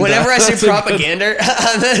propaganda. You. Whenever I say propaganda,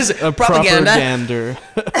 a propaganda.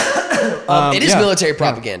 It is military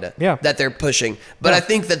propaganda Yeah. that they're pushing. But I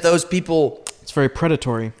think that those people. It's very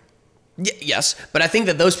predatory. Yes, but I think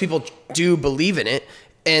that those people do believe in it,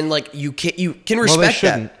 and you can respect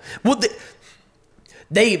that. Well,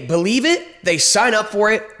 they believe it, they sign up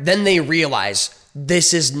for it, then they realize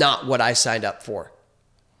this is not what I signed up for.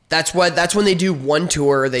 That's when they do one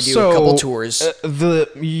tour, they do a couple tours. The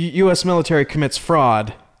U.S. military commits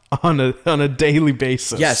fraud on a daily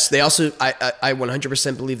basis. Yes, they also, I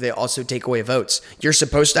 100% believe they also take away votes. You're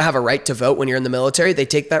supposed to have a right to vote when you're in the military. They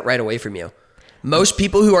take that right away from you. Most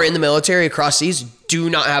people who are in the military across seas do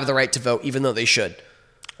not have the right to vote, even though they should.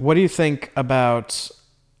 What do you think about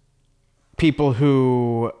people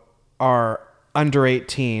who are under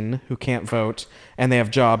 18 who can't vote and they have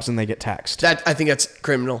jobs and they get taxed? I think that's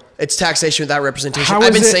criminal. It's taxation without representation.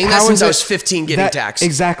 I've been saying that since I was 15 getting taxed.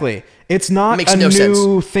 Exactly. It's not Makes a no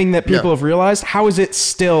new sense. thing that people have realized. How is it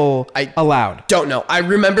still allowed? Don't know. I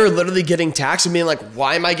remember literally getting taxed and being like,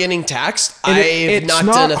 why am I getting taxed? It's not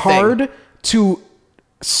done a thing. It's not hard to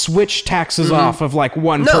switch taxes off of like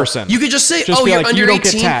one person. You could just say, just you're like, under you 18.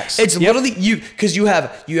 Don't get taxed. It's literally because you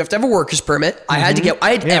have to have a worker's permit. I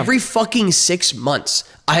had every fucking 6 months.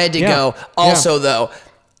 I had to go. Also though,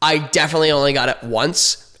 I definitely only got it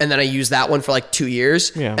once, and then I used that one for like 2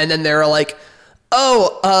 years. Yeah. And then they were like,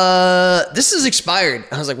 this is expired.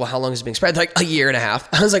 I was like, well, how long has it been expired? They're like, a year and a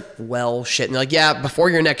half. I was like, well, shit. And they're like, yeah, before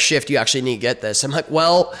your next shift, you actually need to get this. I'm like,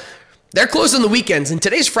 well, they're closed on the weekends, and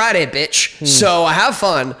today's Friday, bitch. So I have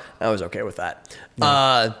fun. I was okay with that.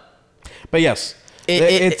 Yeah. But yes,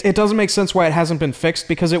 it doesn't make sense why it hasn't been fixed,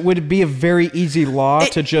 because it would be a very easy law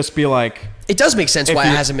to just be like... It does make sense why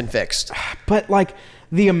it hasn't been fixed. But like...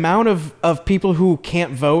 the amount of people who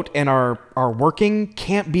can't vote and are working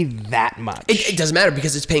can't be that much. It doesn't matter,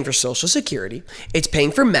 because it's paying for Social Security, it's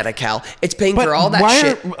paying for Medi-Cal, it's paying for all that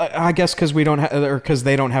shit. I guess because we don't or because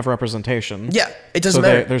they don't have representation. Yeah, it doesn't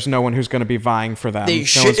matter. There's no one who's going to be vying for them. No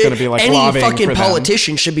one's going to be like lobbying for them. Any fucking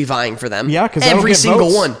politician should be vying for them. Yeah, because every single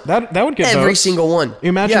votes. one. That would get votes. Every single one. You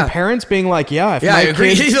imagine parents being like, if I my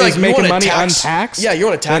agree. kid Like, is making money untaxed. Yeah, you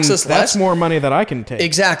want to tax us less? That's more money that I can take.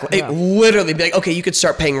 Exactly. Yeah. It literally be like, okay, you could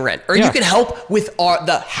start paying rent, or you could help with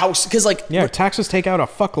the house, because like taxes take out a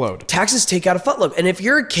fuckload. Taxes take out a fuckload, and if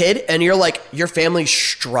you're a kid and you're like your family's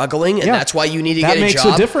struggling, and that's why you need to get a job, that makes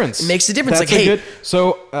a difference. It makes a difference. That's like, hey,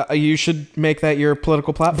 so you should make that your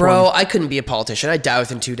political platform, bro. I couldn't be a politician. I'd die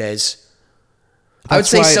within 2 days. I would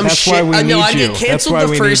say that's some shit. I'd get canceled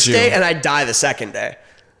the first day, and I'd die the second day.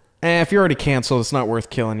 If you're already canceled, it's not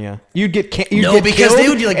worth killing you. You'd get because killed, they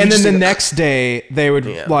would be like, and then the next day they would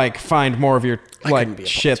like find more of your like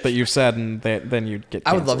shit that you've said, and then you'd get canceled.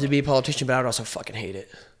 I would love to be a politician, but I would also fucking hate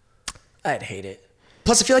it. I'd hate it.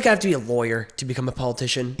 Plus, I feel like I have to be a lawyer to become a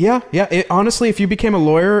politician. Yeah. Honestly, if you became a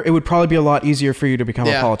lawyer, it would probably be a lot easier for you to become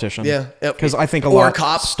a politician. Yeah, because I think a lot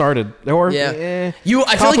cop started. Or I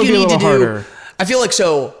feel like you need to do. Harder. I feel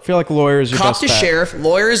like lawyers. Cop to sheriff,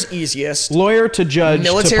 lawyer is easiest. Lawyer to judge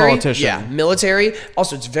to politician. Yeah, military.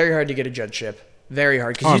 Also, it's very hard to get a judgeship. Very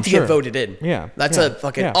hard, because you have to get voted in. Yeah, that's a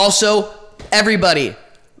fucking. Yeah. Also, everybody.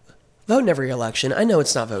 Vote in every election. I know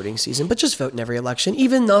it's not voting season, but just vote in every election,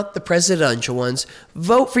 even not the presidential ones.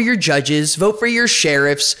 Vote for your judges, vote for your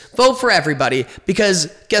sheriffs, vote for everybody,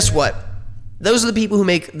 because guess what? Those are the people who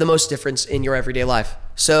make the most difference in your everyday life.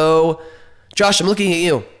 So, Josh, I'm looking at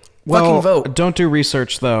you. Fucking vote. Don't do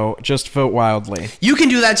research, though. Just vote wildly. You can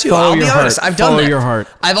do that, too. I'll be honest. I've done that. Follow your heart.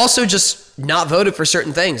 I've also just not voted for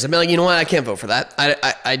certain things. I've been like, you know what? I can't vote for that.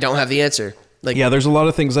 I don't have the answer. Like, yeah, there's a lot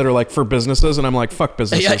of things that are like for businesses, and I'm like, fuck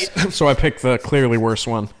businesses. Yeah. So I picked the clearly worse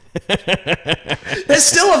one. That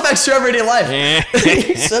still affects your everyday life.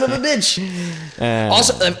 Son of a bitch.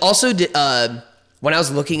 Also, when I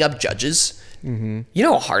was looking up judges, you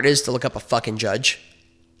know how hard it is to look up a fucking judge?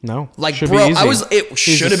 No. Like, bro, it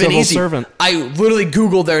should have been easy. Servant. I literally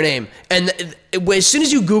Googled their name. And as soon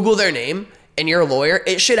as you Google their name and you're a lawyer,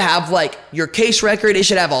 it should have like your case record. It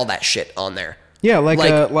should have all that shit on there. Yeah, like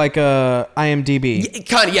a IMDb.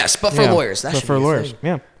 Kind of, yes, but for lawyers. That should for be lawyers.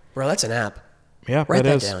 Yeah. Bro, that's an app. Yeah, Write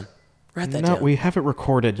that down. Write that down. No, we have it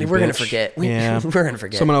recorded. We're gonna forget. We're gonna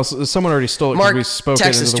forget. Someone already stole it. Mark, we spoke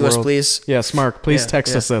text it this into to the world. us, please. Yes, Mark, please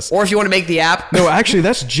text us this. Or if you want to make the app. No, actually,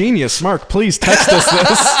 that's genius. Mark, please text us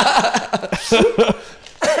this.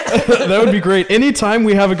 That would be great. Anytime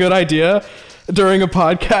we have a good idea during a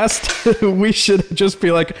podcast, we should just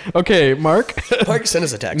be like, okay, Mark, send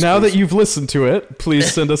us a text. Now that you've listened to it,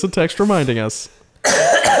 please send us a text reminding us.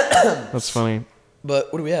 That's funny.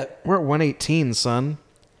 But what are we at? We're at 118, son.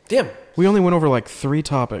 Damn. We only went over like 3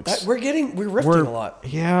 topics. We're riffing a lot.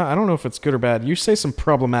 Yeah, I don't know if it's good or bad. You say some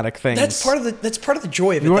problematic things. That's part of the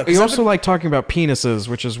joy of it. You also like talking about penises,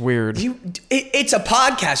 which is weird. It's a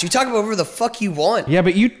podcast. You talk about whatever the fuck you want. Yeah,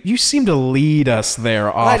 but you seem to lead us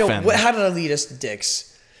there often. How did I lead us to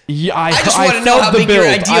dicks? Yeah, I just want to know how big your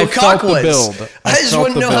ideal cock was. I just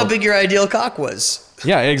want to know how big your ideal cock was.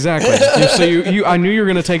 Yeah, exactly. So I knew you were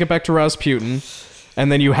going to take it back to Rasputin. And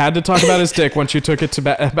then you had to talk about his dick once you took it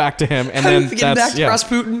back to him, and then back to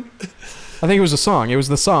Rasputin. I think it was a song. It was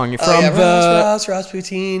the song from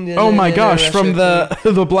Rasputin. Oh my gosh, from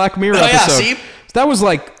the Black Mirror episode. See? That was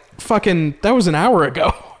like that was an hour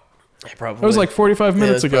ago. Yeah, probably. That was like 45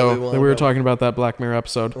 minutes ago that we were talking. talking about that Black Mirror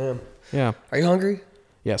episode. Yeah. Are you hungry?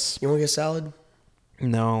 Yes. You want to get salad?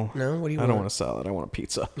 No. No? What do you want? I don't want a salad. I want a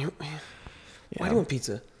pizza. Why do you want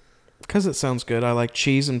pizza? Because it sounds good. I like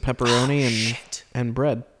cheese and pepperoni and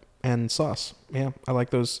bread and sauce. Yeah, I like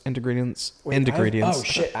those ingredients. Oh,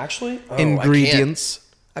 shit. Actually? Oh, ingredients.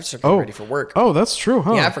 I have to start getting ready for work. Oh, that's true,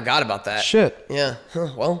 huh? Yeah, I forgot about that. Shit. Yeah.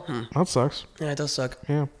 Huh. Well. That sucks. Yeah, it does suck.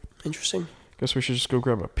 Yeah. Interesting. Guess we should just go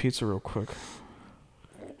grab a pizza real quick.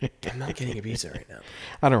 I'm not getting a pizza right now.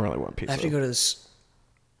 I don't really want pizza. I have to go to this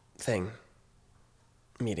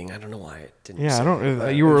meeting. I don't know why it didn't. Yeah, I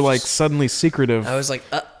don't. You were like suddenly secretive. I was like,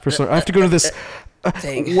 I have to go to this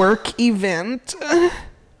thing. work event.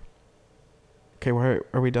 Okay,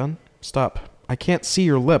 are we done? Stop. I can't see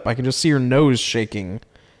your lip. I can just see your nose shaking.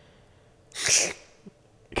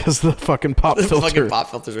 Because the fucking pop filter. The fucking pop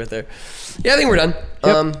filter's right there. Yeah, I think we're done.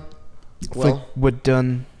 Yep. Well, we're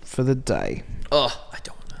done for the day. Oh, I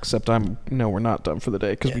don't know. Except no, we're not done for the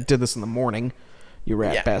day because we did this in the morning. You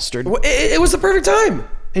rat bastard. Well, it was the perfect time.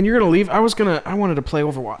 And you're gonna leave? I wanted to play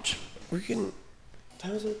Overwatch.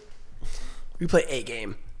 How is it? We play a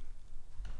game.